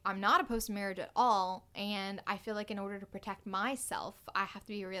like, I'm not opposed to marriage at all. And I feel like in order to protect myself, I have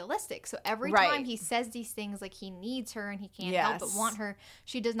to be realistic. So every time he says these things, like he needs her and he can't help but want her,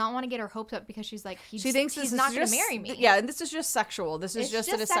 she does not want to get her hopes up because she's like, she thinks he's not going to marry me. Yeah, and this is just sexual. This is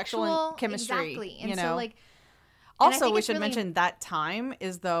just a sexual chemistry. Exactly. And so, like, also, we should mention that time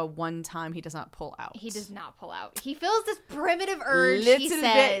is the one time he does not pull out. He does not pull out. He feels this primitive urge, he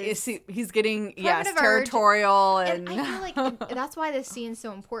says. He's getting, territorial. And I feel like that's why this scene is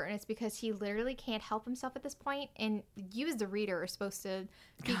so important. It's because he literally can't help himself at this point. And you as the reader are supposed to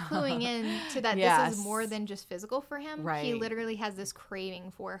be cluing in to that this is more than just physical for him. Right. He literally has this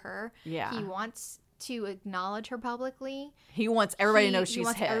craving for her. Yeah. He wants to acknowledge her publicly. He wants everybody to know she's his. He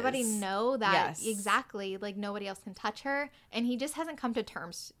wants everybody to know that exactly, like, nobody else can touch her, and he just hasn't come to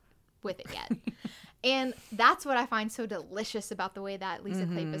terms with it yet. And that's what I find so delicious about the way that Lisa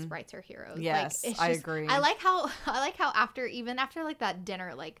Kleypas writes her heroes. Yes, like, I agree. I like how after like that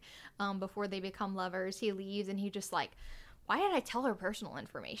dinner, like before they become lovers, he leaves and he just like, why did I tell her personal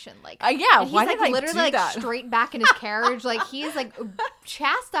information? Like, why did I literally do that? Straight back in his carriage, like he is like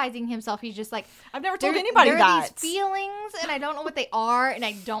chastising himself. He's just like, I've never told anybody there that. Are these feelings, and I don't know what they are, and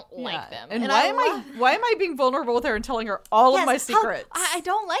I don't like them. And why am I being vulnerable with her and telling her all of my secrets? I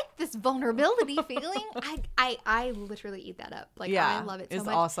don't like this vulnerability feeling. I literally eat that up. Like, I love it so much.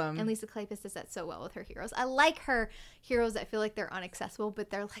 It's awesome. And Lisa Kleypas does that so well with her heroes. I like her heroes that feel like they're inaccessible,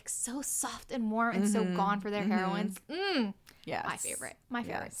 but they're like so soft and warm and so gone for their heroines. Yes. My favorite.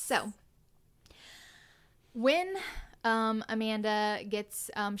 Yes. So when Amanda gets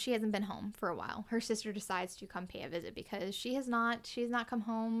she hasn't been home for a while. Her sister decides to come pay a visit because she's not come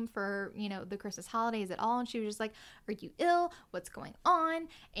home for, the Christmas holidays at all. And she was just like, are you ill? What's going on?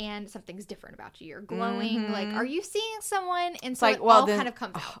 And something's different about you. You're glowing. Like, are you seeing someone? And so it all kind of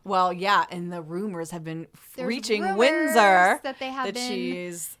comes out. Well, yeah. And the rumors have been reaching Windsor that they have been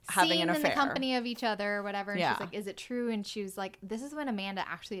she's having an affair in the company of each other or whatever. And she's like, is it true? And she was like, this is when Amanda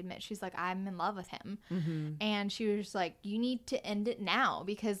actually admits, she's like, I'm in love with him. And she was like, you need to end it now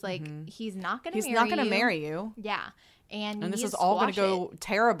because like he's not going to marry you. Yeah. And this is all going to go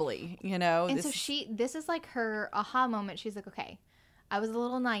terribly, And so this is like her aha moment. She's like, okay, I was a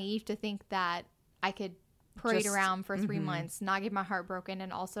little naive to think that I could parade around for 3 months, not get my heart broken,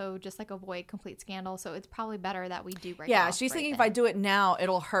 and also just like avoid complete scandal. So it's probably better that we do break it off. She's thinking if I do it now,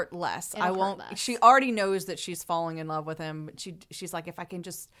 it'll hurt less. I won't. She already knows that she's falling in love with him. But she's like, if I can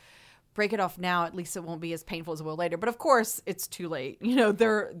just break it off now, at least it won't be as painful as it will later. But of course, it's too late.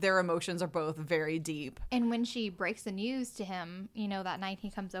 Their emotions are both very deep. And when she breaks the news to him, that night he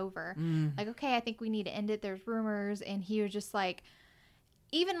comes over, like, okay, I think we need to end it. There's rumors. And he was just like,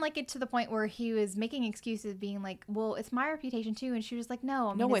 even like it to the point where he was making excuses, being like, well, it's my reputation too. And she was like,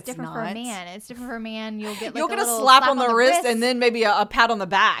 no, it's different for a man. It's different for a man. You'll get like a slap on the wrist and then maybe a pat on the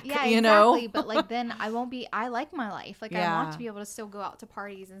back. Yeah, exactly. But like then I won't be, I like my life. Like I want to be able to still go out to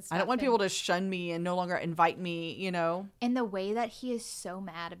parties and stuff. I don't want people to shun me and no longer invite me, And the way that he is so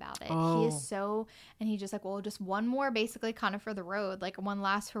mad about it. He is so, and he's just like, well, just one more basically kind of for the road, like one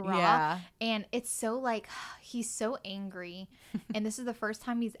last hurrah. Yeah. And it's so like, he's so angry. And this is the first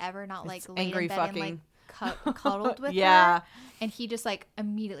time he's ever not like laid in bed and like cuddled with her. And he just like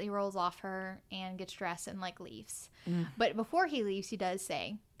immediately rolls off her and gets dressed and like leaves. But before he leaves, he does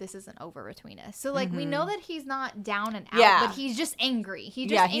say, this isn't over between us. So like we know that he's not down and out, but he's just angry.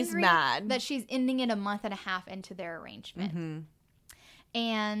 He's angry mad that she's ending it a month and a half into their arrangement.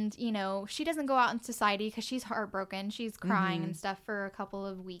 And, she doesn't go out in society because she's heartbroken. She's crying and stuff for a couple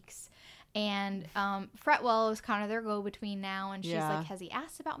of weeks. And Fretwell is kind of their go-between now, and she's Yeah. like, has he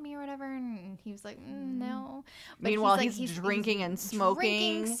asked about me or whatever? And he was like, no. But Meanwhile, he's he's drinking and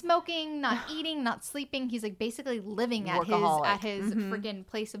smoking. Smoking, not eating, not sleeping. He's like basically living at Workaholic. his friggin'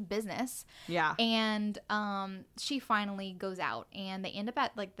 place of business. Yeah. And she finally goes out, and they end up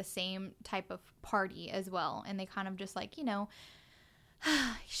at like the same type of party as well. And they kind of just like, you know,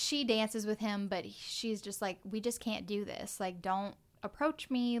 she dances with him, but she's just like, we just can't do this. Like, don't approach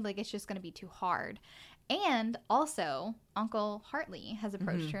me. Like, it's just going to be too hard. And also, Uncle Hartley has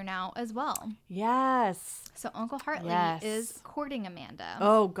approached her now as well. Yes. So Uncle Hartley is courting Amanda.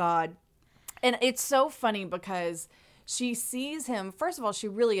 Oh, God. And it's so funny because she sees him. First of all, she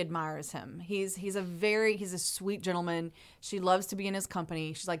really admires him. He's a sweet gentleman. She loves to be in his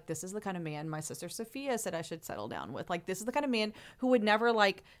company. She's like, this is the kind of man my sister Sophia said I should settle down with. Like, this is the kind of man who would never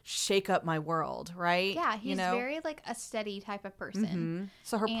like shake up my world, right? Yeah, he's very like a steady type of person.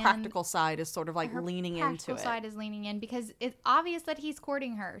 So her practical side is sort of like leaning into it. Her practical side is leaning in because it's obvious that he's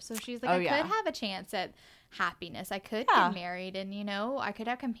courting her. So she's like, I could have a chance at happiness. I could get married, and you know, I could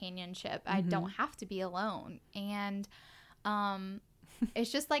have companionship. I don't have to be alone. And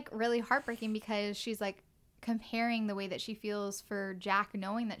it's just like really heartbreaking because she's like comparing the way that she feels for Jack,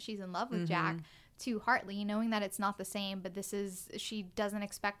 knowing that she's in love with Jack, to Hartley, knowing that it's not the same, but she doesn't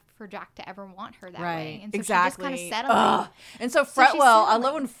expect for Jack to ever want her that way. And so she just kind of settling. And so Fretwell, I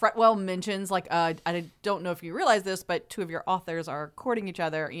love when Fretwell mentions, like, I don't know if you realize this, but two of your authors are courting each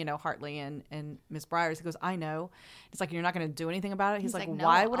other, you know, Hartley and Miss Briars. He goes, I know. It's like, you're not going to do anything about it? He's like, no,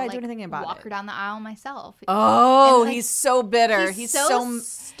 why would I do anything about it? Walk her down the aisle myself. Oh, like, he's so bitter. He's so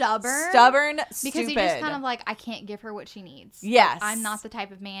stubborn. Stupid. Because he's just kind of like, I can't give her what she needs. Yes. Like, I'm not the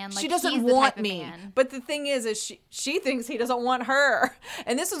type of man. Like, she doesn't he's want the type me. Of man. But the thing is she thinks he doesn't want her.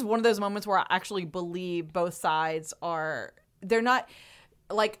 And this is one of those moments where I actually believe both sides they're not,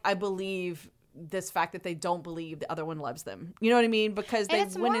 like, I believe this fact that they don't believe the other one loves them. You know what I mean? Because they went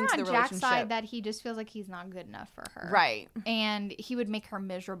into the relationship. It's more on Jack's side that he just feels like he's not good enough for her. Right. And he would make her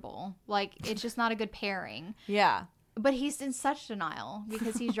miserable. Like, it's just not a good pairing. Yeah. But he's in such denial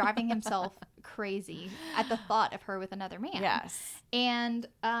because he's driving himself crazy at the thought of her with another man. Yes. And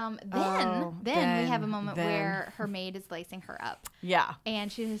then we have a moment where her maid is lacing her up. Yeah.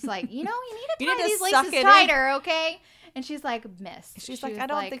 And she's like, you know, you need to tie these laces tighter, okay? And she's like, miss. She's like, I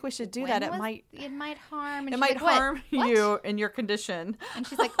don't think we should do that. It might harm. And it might harm you in your condition. And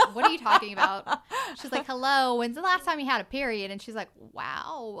she's like, what are you talking about? She's like, hello, when's the last time you had a period? And she's like,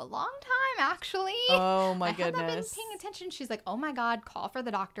 wow, a long time, actually. Oh, my goodness. I haven't been paying attention. She's like, oh, my God, call for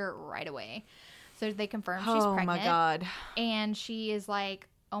the doctor right away. So they confirm she's pregnant. Oh, my God. And she is like,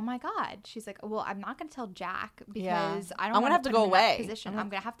 oh my God. She's like, well, I'm not going to tell Jack because I don't want to have to go away. I'm going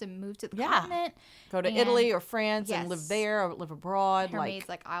to have to move to the continent. Go to Italy or France and live there or live abroad. Her maid's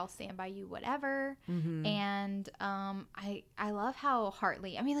like, I'll stand by you, whatever. And I love how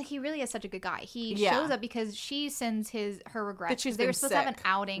Hartley, I mean, like, he really is such a good guy. He shows up because she sends her regrets. They were supposed to have an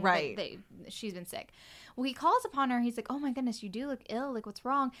outing. Right. She's been sick. Well, he calls upon her. He's like, oh, my goodness, you do look ill. Like, what's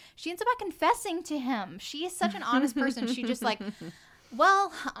wrong? She ends up confessing to him. She is such an honest person. She just like,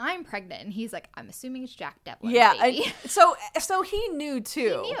 well, I'm pregnant. And he's like, I'm assuming it's Jack Devlin's baby. So he knew,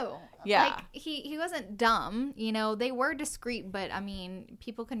 too. He knew. Yeah. Like, he wasn't dumb. You know, they were discreet, but, I mean,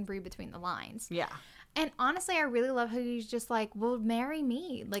 people can read between the lines. Yeah. And honestly, I really love how he's just like, well, marry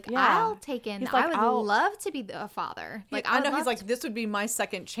me. Like, I'll take in. Like, I would love to be a father. Like, I know he's like, this would be my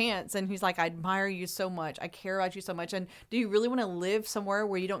second chance. And he's like, I admire you so much. I care about you so much. And do you really want to live somewhere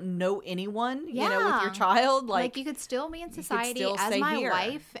where you don't know anyone, you know, with your child? Like, you could still be in society as my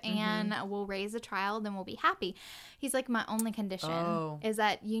wife and we'll raise a child and we'll be happy. He's like, my only condition is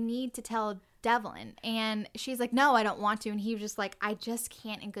that you need to tell Devlin. And she's like, no, I don't want to. And he was just like, I just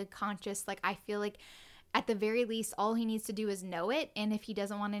can't in good conscience. Like, I feel like at the very least, all he needs to do is know it. And if he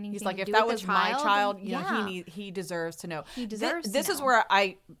doesn't want anything to do with the child. He's like, if that was my child, you know, he deserves to know. He deserves This to is know. where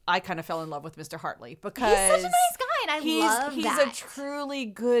I kind of fell in love with Mr. Hartley. Because he's such a nice guy. And he's a truly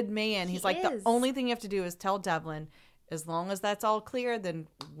good man. He's like, the only thing you have to do is tell Devlin. As long as that's all clear, then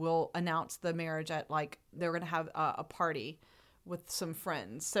we'll announce the marriage at, like, they're going to have a party with some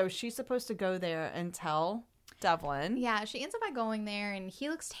friends. So she's supposed to go there and tell Devlin. Yeah, she ends up by going there, and he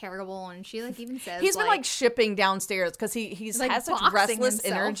looks terrible, and she, like, even says, he's been, like, shipping downstairs because he like, has such restless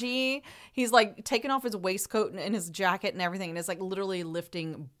energy. He's, like, taking off his waistcoat and his jacket and everything, and is, like, literally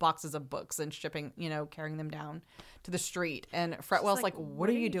lifting boxes of books and shipping, you know, carrying them down to the street. And Fretwell's like, what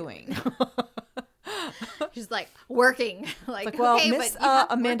are you doing? She's like, working. Like, well, okay, Miss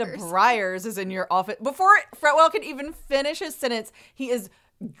Amanda Briars is in your office. Before Fretwell can even finish his sentence, he is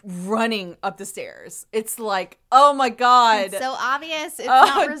running up the stairs. It's like, oh my God. It's so obvious. It's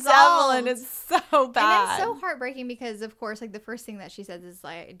not resolved. Devlin, it's so bad. And it's so heartbreaking because, of course, like the first thing that she says is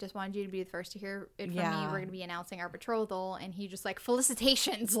like, I just wanted you to be the first to hear it from me. We're going to be announcing our betrothal. And he just like,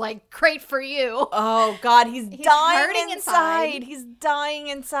 felicitations, like, great for you. Oh God, he's dying hurting inside. He's dying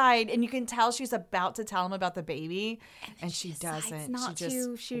inside. And you can tell she's about to tell him about the baby. And she doesn't.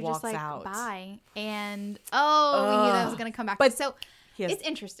 She walks like, out. Bye. And we knew that was going to come back. But so it's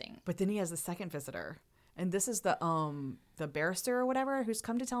interesting. But then he has a second visitor. And this is the barrister or whatever who's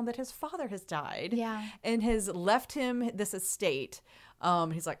come to tell him that his father has died. Yeah. And has left him this estate.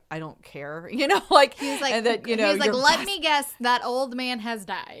 He's like, I don't care. You know, like, he's like, and that, you know, he's like, let me guess, that old man has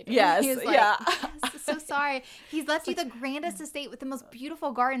died. Yes. He's like, yes, so sorry. He's left you the grandest estate with the most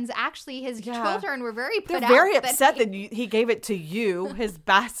beautiful gardens. Actually, his children were very put out. They're very upset that he gave it to you, his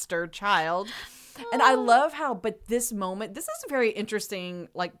bastard child. And I love how, but this moment, this is a very interesting,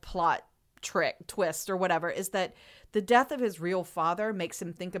 like, plot twist or whatever, is that the death of his real father makes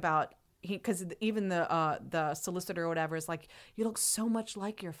him think about, because even the solicitor or whatever is like, you look so much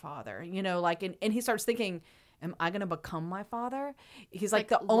like your father, you know, like, and he starts thinking, am I going to become my father? He's like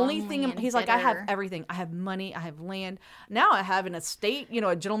the only thing, he's like, I have everything. I have money. I have land. Now I have an estate, you know,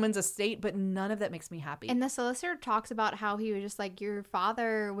 a gentleman's estate, but none of that makes me happy. And the solicitor talks about how he was just like, your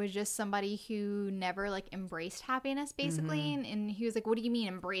father was just somebody who never like embraced happiness, basically. Mm-hmm. And he was like, what do you mean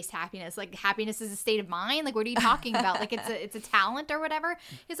embraced happiness? Like, happiness is a state of mind? Like, what are you talking about? Like, it's a talent or whatever.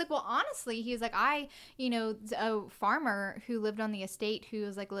 He's like, well, honestly, he was like, a farmer who lived on the estate who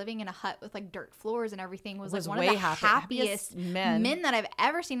was like living in a hut with like dirt floors and everything was like one of the happiest men that I've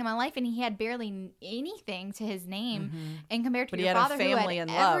ever seen in my life, and he had barely anything to his name, and compared to your father who had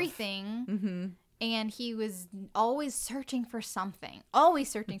everything, and he was always searching for something.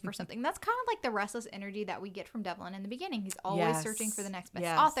 That's kind of like the restless energy that we get from Devlin in the beginning. He's always searching for the next best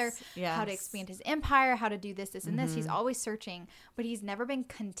author, how to expand his empire, how to do this, and this. He's always searching, but he's never been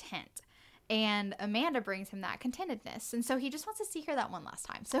content. And Amanda brings him that contentedness, and so he just wants to see her that one last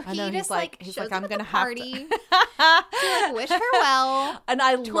time. So he's like, I'm going to party. To like wish her well, and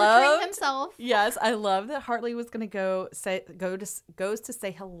I love himself. Yes, I love that Hartley was going to goes to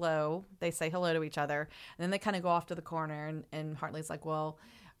say hello. They say hello to each other, and then they kind of go off to the corner, and Hartley's like, well,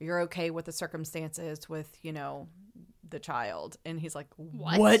 you're okay with the circumstances with, you know, the child, and he's like,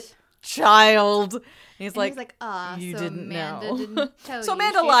 what? Child. And he's like, you so didn't Amanda know. Didn't tell so you.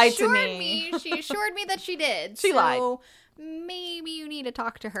 Amanda lied to me. She assured me that she did. She lied. Maybe you need to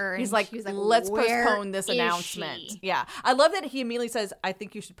talk to her. He's like, let's postpone this announcement. She? Yeah. I love that he immediately says, I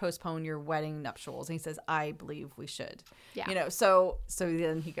think you should postpone your wedding nuptials. And he says, I believe we should. Yeah. You know, so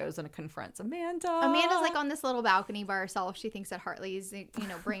then he goes and confronts Amanda. Amanda's like on this little balcony by herself. She thinks that Hartley's, you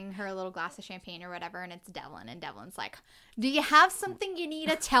know, bringing her a little glass of champagne or whatever. And it's Devlin. And Devlin's like, do you have something you need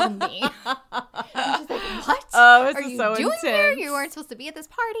to tell me? And she's like, what are you so doing intense. Here? You weren't supposed to be at this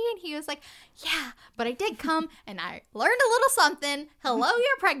party. And he was like, yeah, but I did come and I learned a little something. Hello,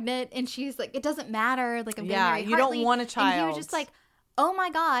 you're pregnant. And she's like, it doesn't matter. Like, I'm getting married. You don't want a child. And he was just like, oh my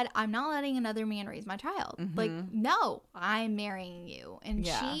God, I'm not letting another man raise my child. Like, no, I'm marrying you. And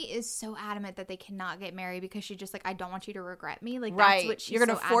she is so adamant that they cannot get married because she's just like, I don't want you to regret me. Like, that's what she's You're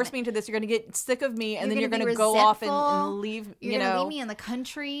going to force me into this. You're going to get sick of me. And then you're going to go off and leave, You're going to leave me in the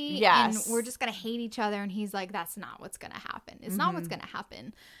country. Yes. And we're just going to hate each other. And he's like, that's not what's going to happen. It's not what's going to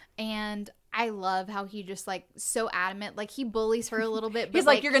happen. And I love how he just like so adamant, like he bullies her a little bit. But he's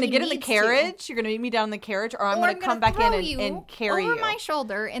like, you're going to get in the carriage. You're going to meet me down in the carriage, or I'm going to come back in and carry you over my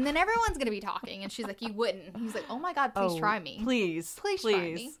shoulder, and then everyone's going to be talking. And she's like, you wouldn't. He's like, oh my God, please try me. Please try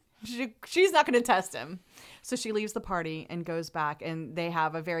me. She's not going to test him. So she leaves the party and goes back, and they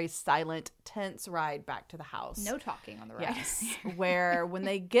have a very silent, tense ride back to the house. No talking on the ride. Yes. Where when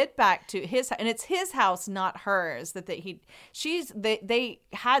they get back to his, and it's his house, not hers, they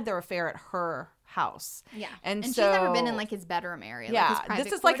had their affair at her house. Yeah. And so she's never been in like his bedroom area. Yeah. Like his private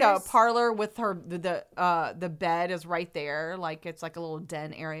this is quarters. like a parlor with her, the bed is right there. Like it's like a little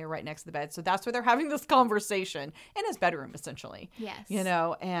den area right next to the bed. So that's where they're having this conversation in his bedroom, essentially. Yes. You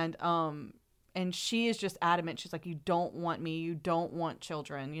know, and she is just adamant. She's like, you don't want me. You don't want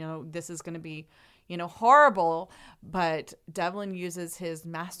children. You know, this is going to be, you know, horrible. But Devlin uses his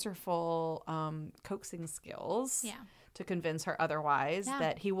masterful coaxing skills to convince her otherwise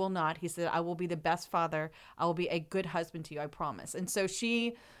that he will not. He said, I will be the best father. I will be a good husband to you. I promise. And so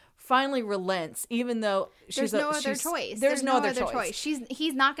she finally relents, even though there's no other choice. There's no other choice.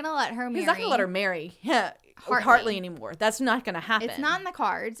 He's not going to let her marry. He's not going to let her marry Hartley anymore. That's not going to happen. It's not in the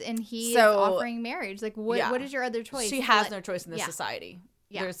cards, and he is offering marriage. Like, what is your other choice? She has no choice in this society.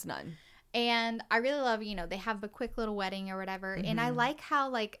 Yeah. There's none. And I really love, they have a quick little wedding or whatever. And I like how,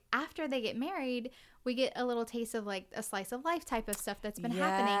 like, after they get married, we get a little taste of, like, a slice of life type of stuff that's been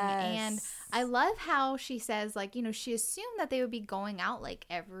happening. And I love how she says, like, she assumed that they would be going out, like,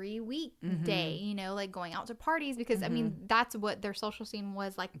 every weekday, like, going out to parties. Because, I mean, that's what their social scene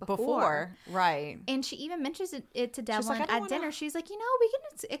was like before. Right. And she even mentions it to Devlin at dinner. She's like, we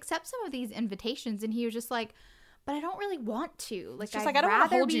can accept some of these invitations. And he was just like, but I don't really want to. Like, she's like, I don't want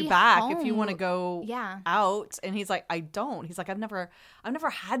to hold you back home. if you want to go out. And he's like, I don't. He's like, I've never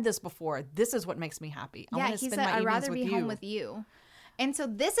had this before. This is what makes me happy. I want to spend my evenings with you. I'd rather be home with you. And so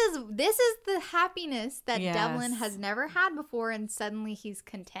this is the happiness that Devlin has never had before, and suddenly he's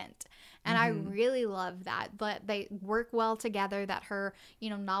content. And I really love that. But they work well together, that her,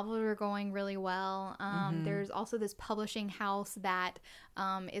 novels are going really well. There's also this publishing house that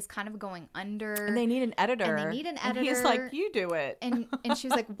is kind of going under. And they need an editor. And he's like, you do it. And she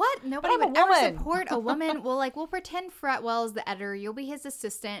was like, what? Nobody would ever support a woman. Well, like, we'll pretend Fretwell is the editor. You'll be his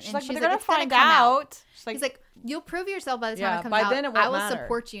assistant. She's like, they're going to find out. He's like, you'll prove yourself by the time it comes out. Then it won't matter.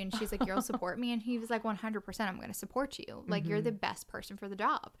 Support you. And she's like, you'll support me. And he was like, 100%, I'm going to support you. Like, you're the best person for the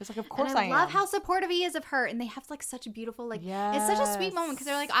job. It's like, of course I love how supportive he is of her. And they have, like, such a beautiful, like, it's such a sweet moment because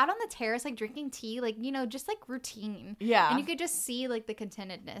they're, like, out on the terrace, like, drinking tea, like, just, like, routine. Yeah. And you could just see, like, the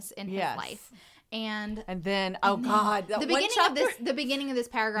contentedness in his life. And then, God. The beginning of this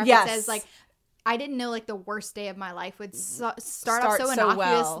paragraph, it says, like, I didn't know, like, the worst day of my life would start off so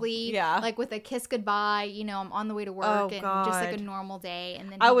innocuously, like, with a kiss goodbye. I'm on the way to work and just, like, a normal day.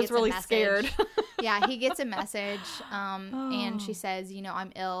 And then I was really scared. Yeah, he gets a message, and she says,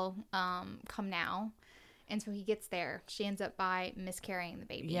 I'm ill, come now. And so he gets there. She ends up by miscarrying the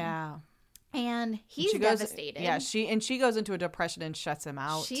baby. Yeah. And he's devastated. Yeah, she goes into a depression and shuts him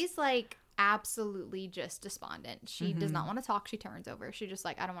out. She's, like, absolutely just despondent. She does not want to talk. She turns over. She's just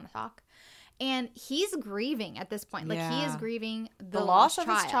like, I don't want to talk. And he's grieving at this point. Like, he is grieving the loss of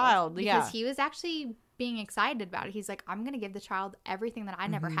his child. Because he was actually being excited about it. He's like, I'm going to give the child everything that I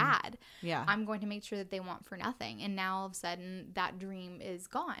never had. Yeah. I'm going to make sure that they want for nothing. And now all of a sudden that dream is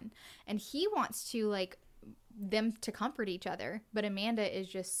gone. And he wants to, like, them to comfort each other. But Amanda is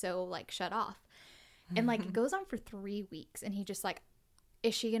just so, like, shut off. And, like, it goes on for 3 weeks. And he just, like,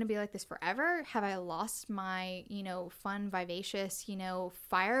 is she going to be like this forever? Have I lost my, fun, vivacious,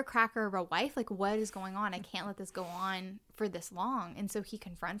 firecracker of a wife? Like, what is going on? I can't let this go on for this long. And so he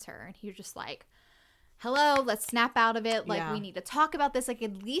confronts her, and he's just like, hello, let's snap out of it. Like, we need to talk about this. Like,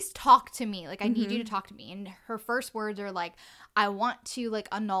 at least talk to me. Like, I need you to talk to me. And her first words are like, I want to, like,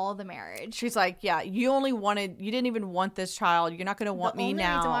 annul the marriage. She's like, yeah, you didn't even want this child. You're not going to want me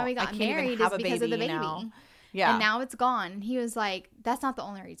now. The only reason why we got married is because of the baby. Now. Yeah. And now it's gone. And he was like, that's not the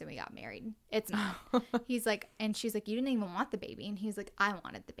only reason we got married. It's not. He's like, and she's like, you didn't even want the baby. And he's like, I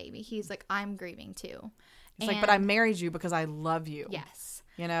wanted the baby. He's like, I'm grieving too. He's like, but I married you because I love you. Yes.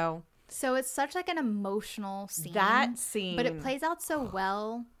 So it's such, like, an emotional scene. That scene. But it plays out so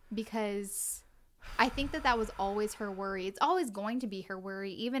well because I think that was always her worry. It's always going to be her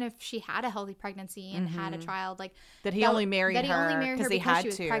worry, even if she had a healthy pregnancy and had a child. Like, that he only married her because he had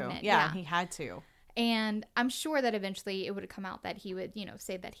to. Pregnant. Yeah, he had to. And I'm sure that eventually it would have come out that he would,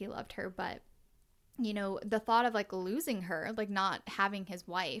 say that he loved her. But, the thought of, like, losing her, like, not having his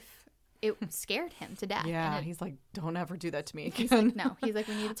wife, it scared him to death. Yeah, he's like, don't ever do that to me again. He's like, no. He's like,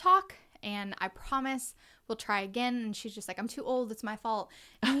 we need to talk, and I promise we'll try again. And she's just like, I'm too old. It's my fault.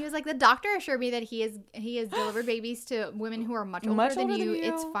 And he was like, the doctor assured me that he has delivered babies to women who are much older than you.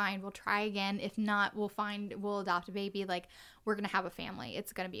 It's fine. We'll try again. If not, we'll adopt a baby. Like, we're going to have a family.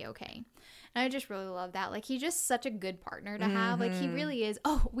 It's going to be okay. And I just really love that. Like, he's just such a good partner to have. Like, he really is.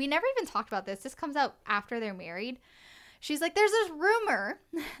 Oh, we never even talked about this. This comes out after they're married. She's like, there's this rumor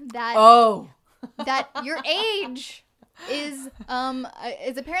that that your age is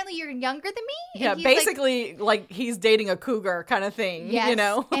apparently you're younger than me. Yeah, basically like he's dating a cougar kind of thing, yes.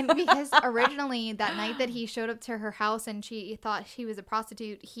 And because originally that night that he showed up to her house and she thought she was a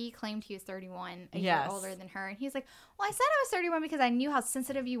prostitute, he claimed he was 31, a year older than her. And he's like, well, I said I was 31 because I knew how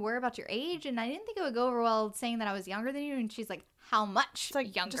sensitive you were about your age, and I didn't think it would go over well saying that I was younger than you. And she's like, how much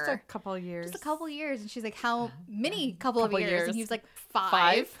younger? Just a couple of years. Just a couple of years. And she's like, how many couple of years? And he was like,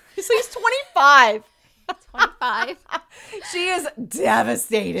 5. So he's 25. 25. She is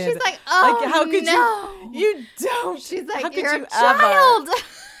devastated. She's like, oh, like, how could you don't. She's like, how could you're you a child. Ever?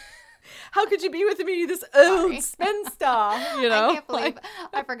 How could you be with me, this old spinster? I can't believe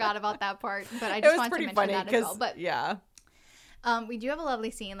I forgot about that part, but I just wanted to mention that as well. But yeah. We do have a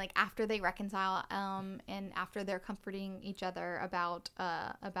lovely scene, like after they reconcile, and after they're comforting each other about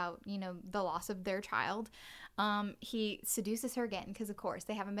the loss of their child. He seduces her again because, of course,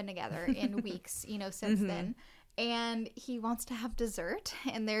 they haven't been together in weeks, since then. And he wants to have dessert.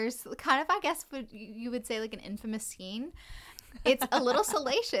 And there's kind of, I guess, what you would say, like an infamous scene. It's a little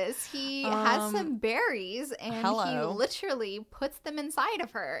salacious. He has some berries and he literally puts them inside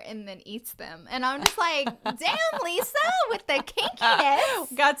of her and then eats them. And I'm just like, damn, Lisa, with the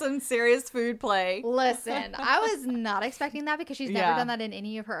kinkiness. Got some serious food play. Listen, I was not expecting that because she's never done that in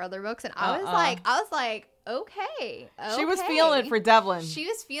any of her other books. And I was like, okay. She was feeling it for Devlin. She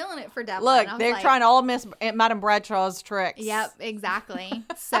was feeling it for Devlin. Look, they're trying all Miss Madame Bradshaw's tricks. Yep, exactly.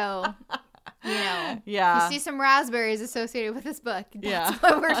 So... you you see some raspberries associated with this book. That's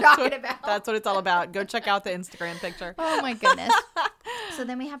what we're talking about. That's what it's all about. Go check out the Instagram picture. Oh my goodness. So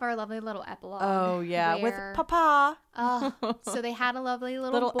then we have our lovely little epilogue. Oh yeah, with Papa. So they had a lovely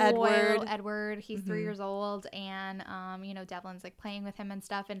little boy, little Edward. He's 3 years old, and Devlin's like playing with him and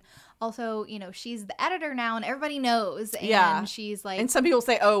stuff. And also, she's the editor now, and everybody knows. And she's like, and some people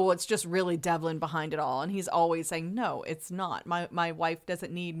say, oh, well, it's just really Devlin behind it all, and he's always saying, no, it's not. My wife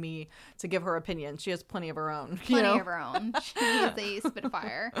doesn't need me to give her opinion. She has plenty of her own. Plenty of her own. She is a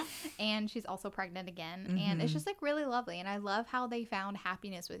Spitfire, and she's also pregnant again, and it's just like really lovely. And I love how they found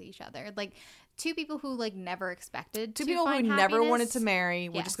happiness with each other, like. Two people who like never expected two people who never wanted to marry.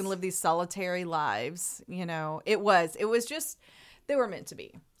 We're just gonna live these solitary lives. It was just they were meant to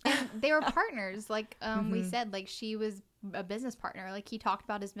be. And they were partners, like we said. Like she was a business partner. Like he talked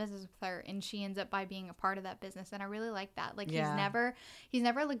about his business with her, and she ends up by being a part of that business. And I really like that. Like he's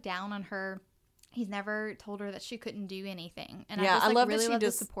never looked down on her. He's never told her that she couldn't do anything. And I love the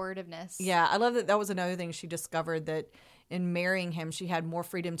supportiveness. Yeah, I love that. That was another thing she discovered, that in marrying him, she had more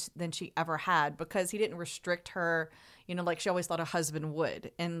freedom than she ever had because he didn't restrict her, like she always thought a husband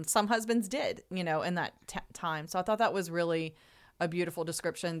would. And some husbands did, in that time. So I thought that was really a beautiful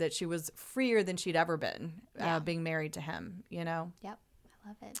description, that she was freer than she'd ever been being married to him, Yep, I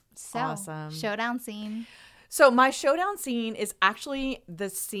love it. So, awesome. Showdown scene. So my showdown scene is actually the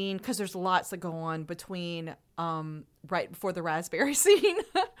scene, because there's lots that go on between right before the raspberry scene.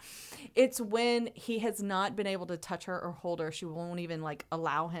 It's when he has not been able to touch her or hold her. She won't even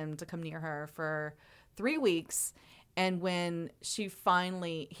allow him to come near her for 3 weeks. And when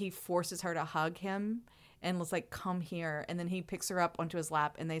he forces her to hug him and was like, come here. And then he picks her up onto his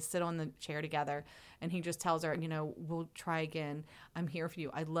lap and they sit on the chair together. And he just tells her, we'll try again. I'm here for you.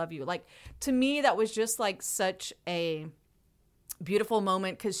 I love you. To me, that was just such a beautiful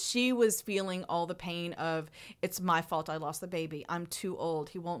moment, because she was feeling all the pain of, it's my fault I lost the baby. I'm too old.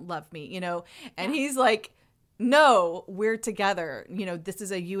 He won't love me, And he's like, no, we're together. This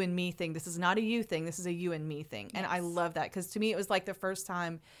is a you and me thing. This is not a you thing. This is a you and me thing. And I love that, because to me, it was the first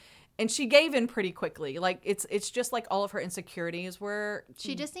time. And she gave in pretty quickly. It's just all of her insecurities were.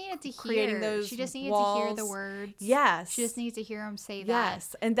 She just needed to creating hear. Those she just needed walls. to hear the words. Yes. She just needs to hear him say that.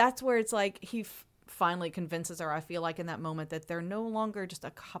 Yes, and that's where it's he finally convinces her, I feel in that moment, that they're no longer just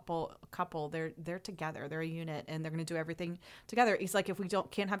a couple. They're together. They're a unit, and they're going to do everything together. He's like, if we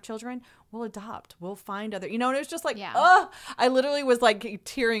can't have children, we'll adopt. We'll find other. And it was just I literally was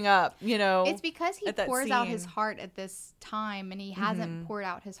tearing up. It's because he pours out his heart at this time, and he hasn't poured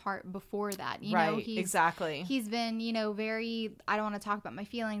out his heart before that. Exactly. He's been very. I don't want to talk about my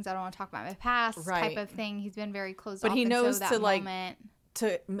feelings. I don't want to talk about my past. Type of thing. He's been very closed off. But he knows that moment.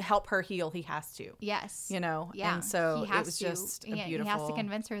 To help her heal, he has to. Yes. Yeah. And so it was just beautiful. He has to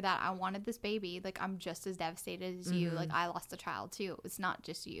convince her that I wanted this baby. I'm just as devastated as you. I lost a child too. It's not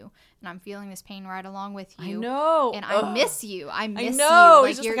just you. And I'm feeling this pain right along with you. I know. And I miss you. I miss you.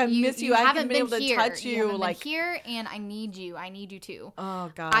 It's just I miss you. I haven't been able here. to touch you. You haven't been here, and I need you. I need you too. Oh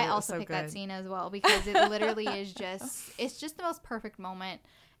God. I also picked that scene as well, because it literally is just, it's just the most perfect moment.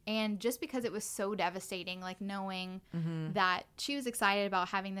 And just because it was so devastating, knowing that she was excited about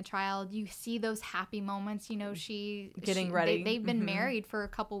having the child, you see those happy moments, she getting ready. They've been married for a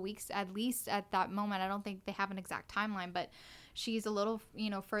couple weeks, at least at that moment. I don't think they have an exact timeline, but she's a little,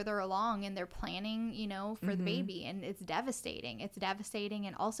 further along, and they're planning, for the baby, and it's devastating. It's devastating.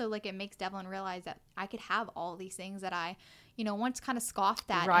 And also it makes Devlin realize that I could have all these things that I, once kind of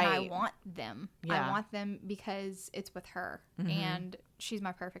scoffed at, and I want them. Yeah. I want them because it's with her, and she's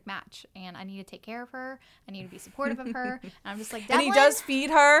my perfect match, and I need to take care of her. I need to be supportive of her. And I'm just Devlin. And he does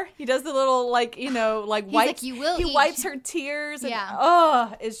feed her. He does the little wipes. You will. He wipes her tears. And,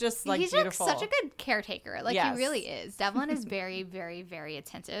 it's just he's beautiful. He's such a good caretaker. He really is. Devlin is very, very, very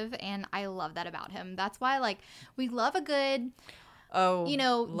attentive, and I love that about him. That's why we love a good Oh, you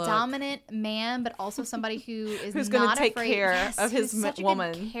know, look. dominant man, but also somebody who is Who's not gonna take afraid. care of his who's such a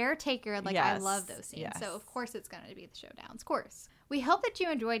woman. good caretaker. Like, I love those scenes. Yes. So of course it's going to be the showdowns. Of course. We hope that you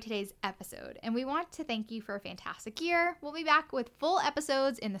enjoyed today's episode, and we want to thank you for a fantastic year. We'll be back with full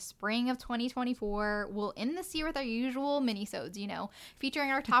episodes in the spring of 2024. We'll end this year with our usual minisodes, you know, featuring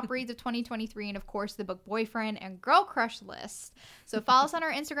our top reads of 2023 and, of course, the book Boyfriend and Girl Crush list. So follow us on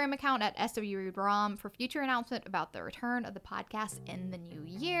our Instagram account at SWReadRom for future announcement about the return of the podcast in the new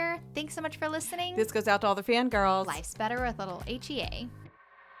year. Thanks so much for listening. This goes out to all the fangirls. Life's better with little HEA.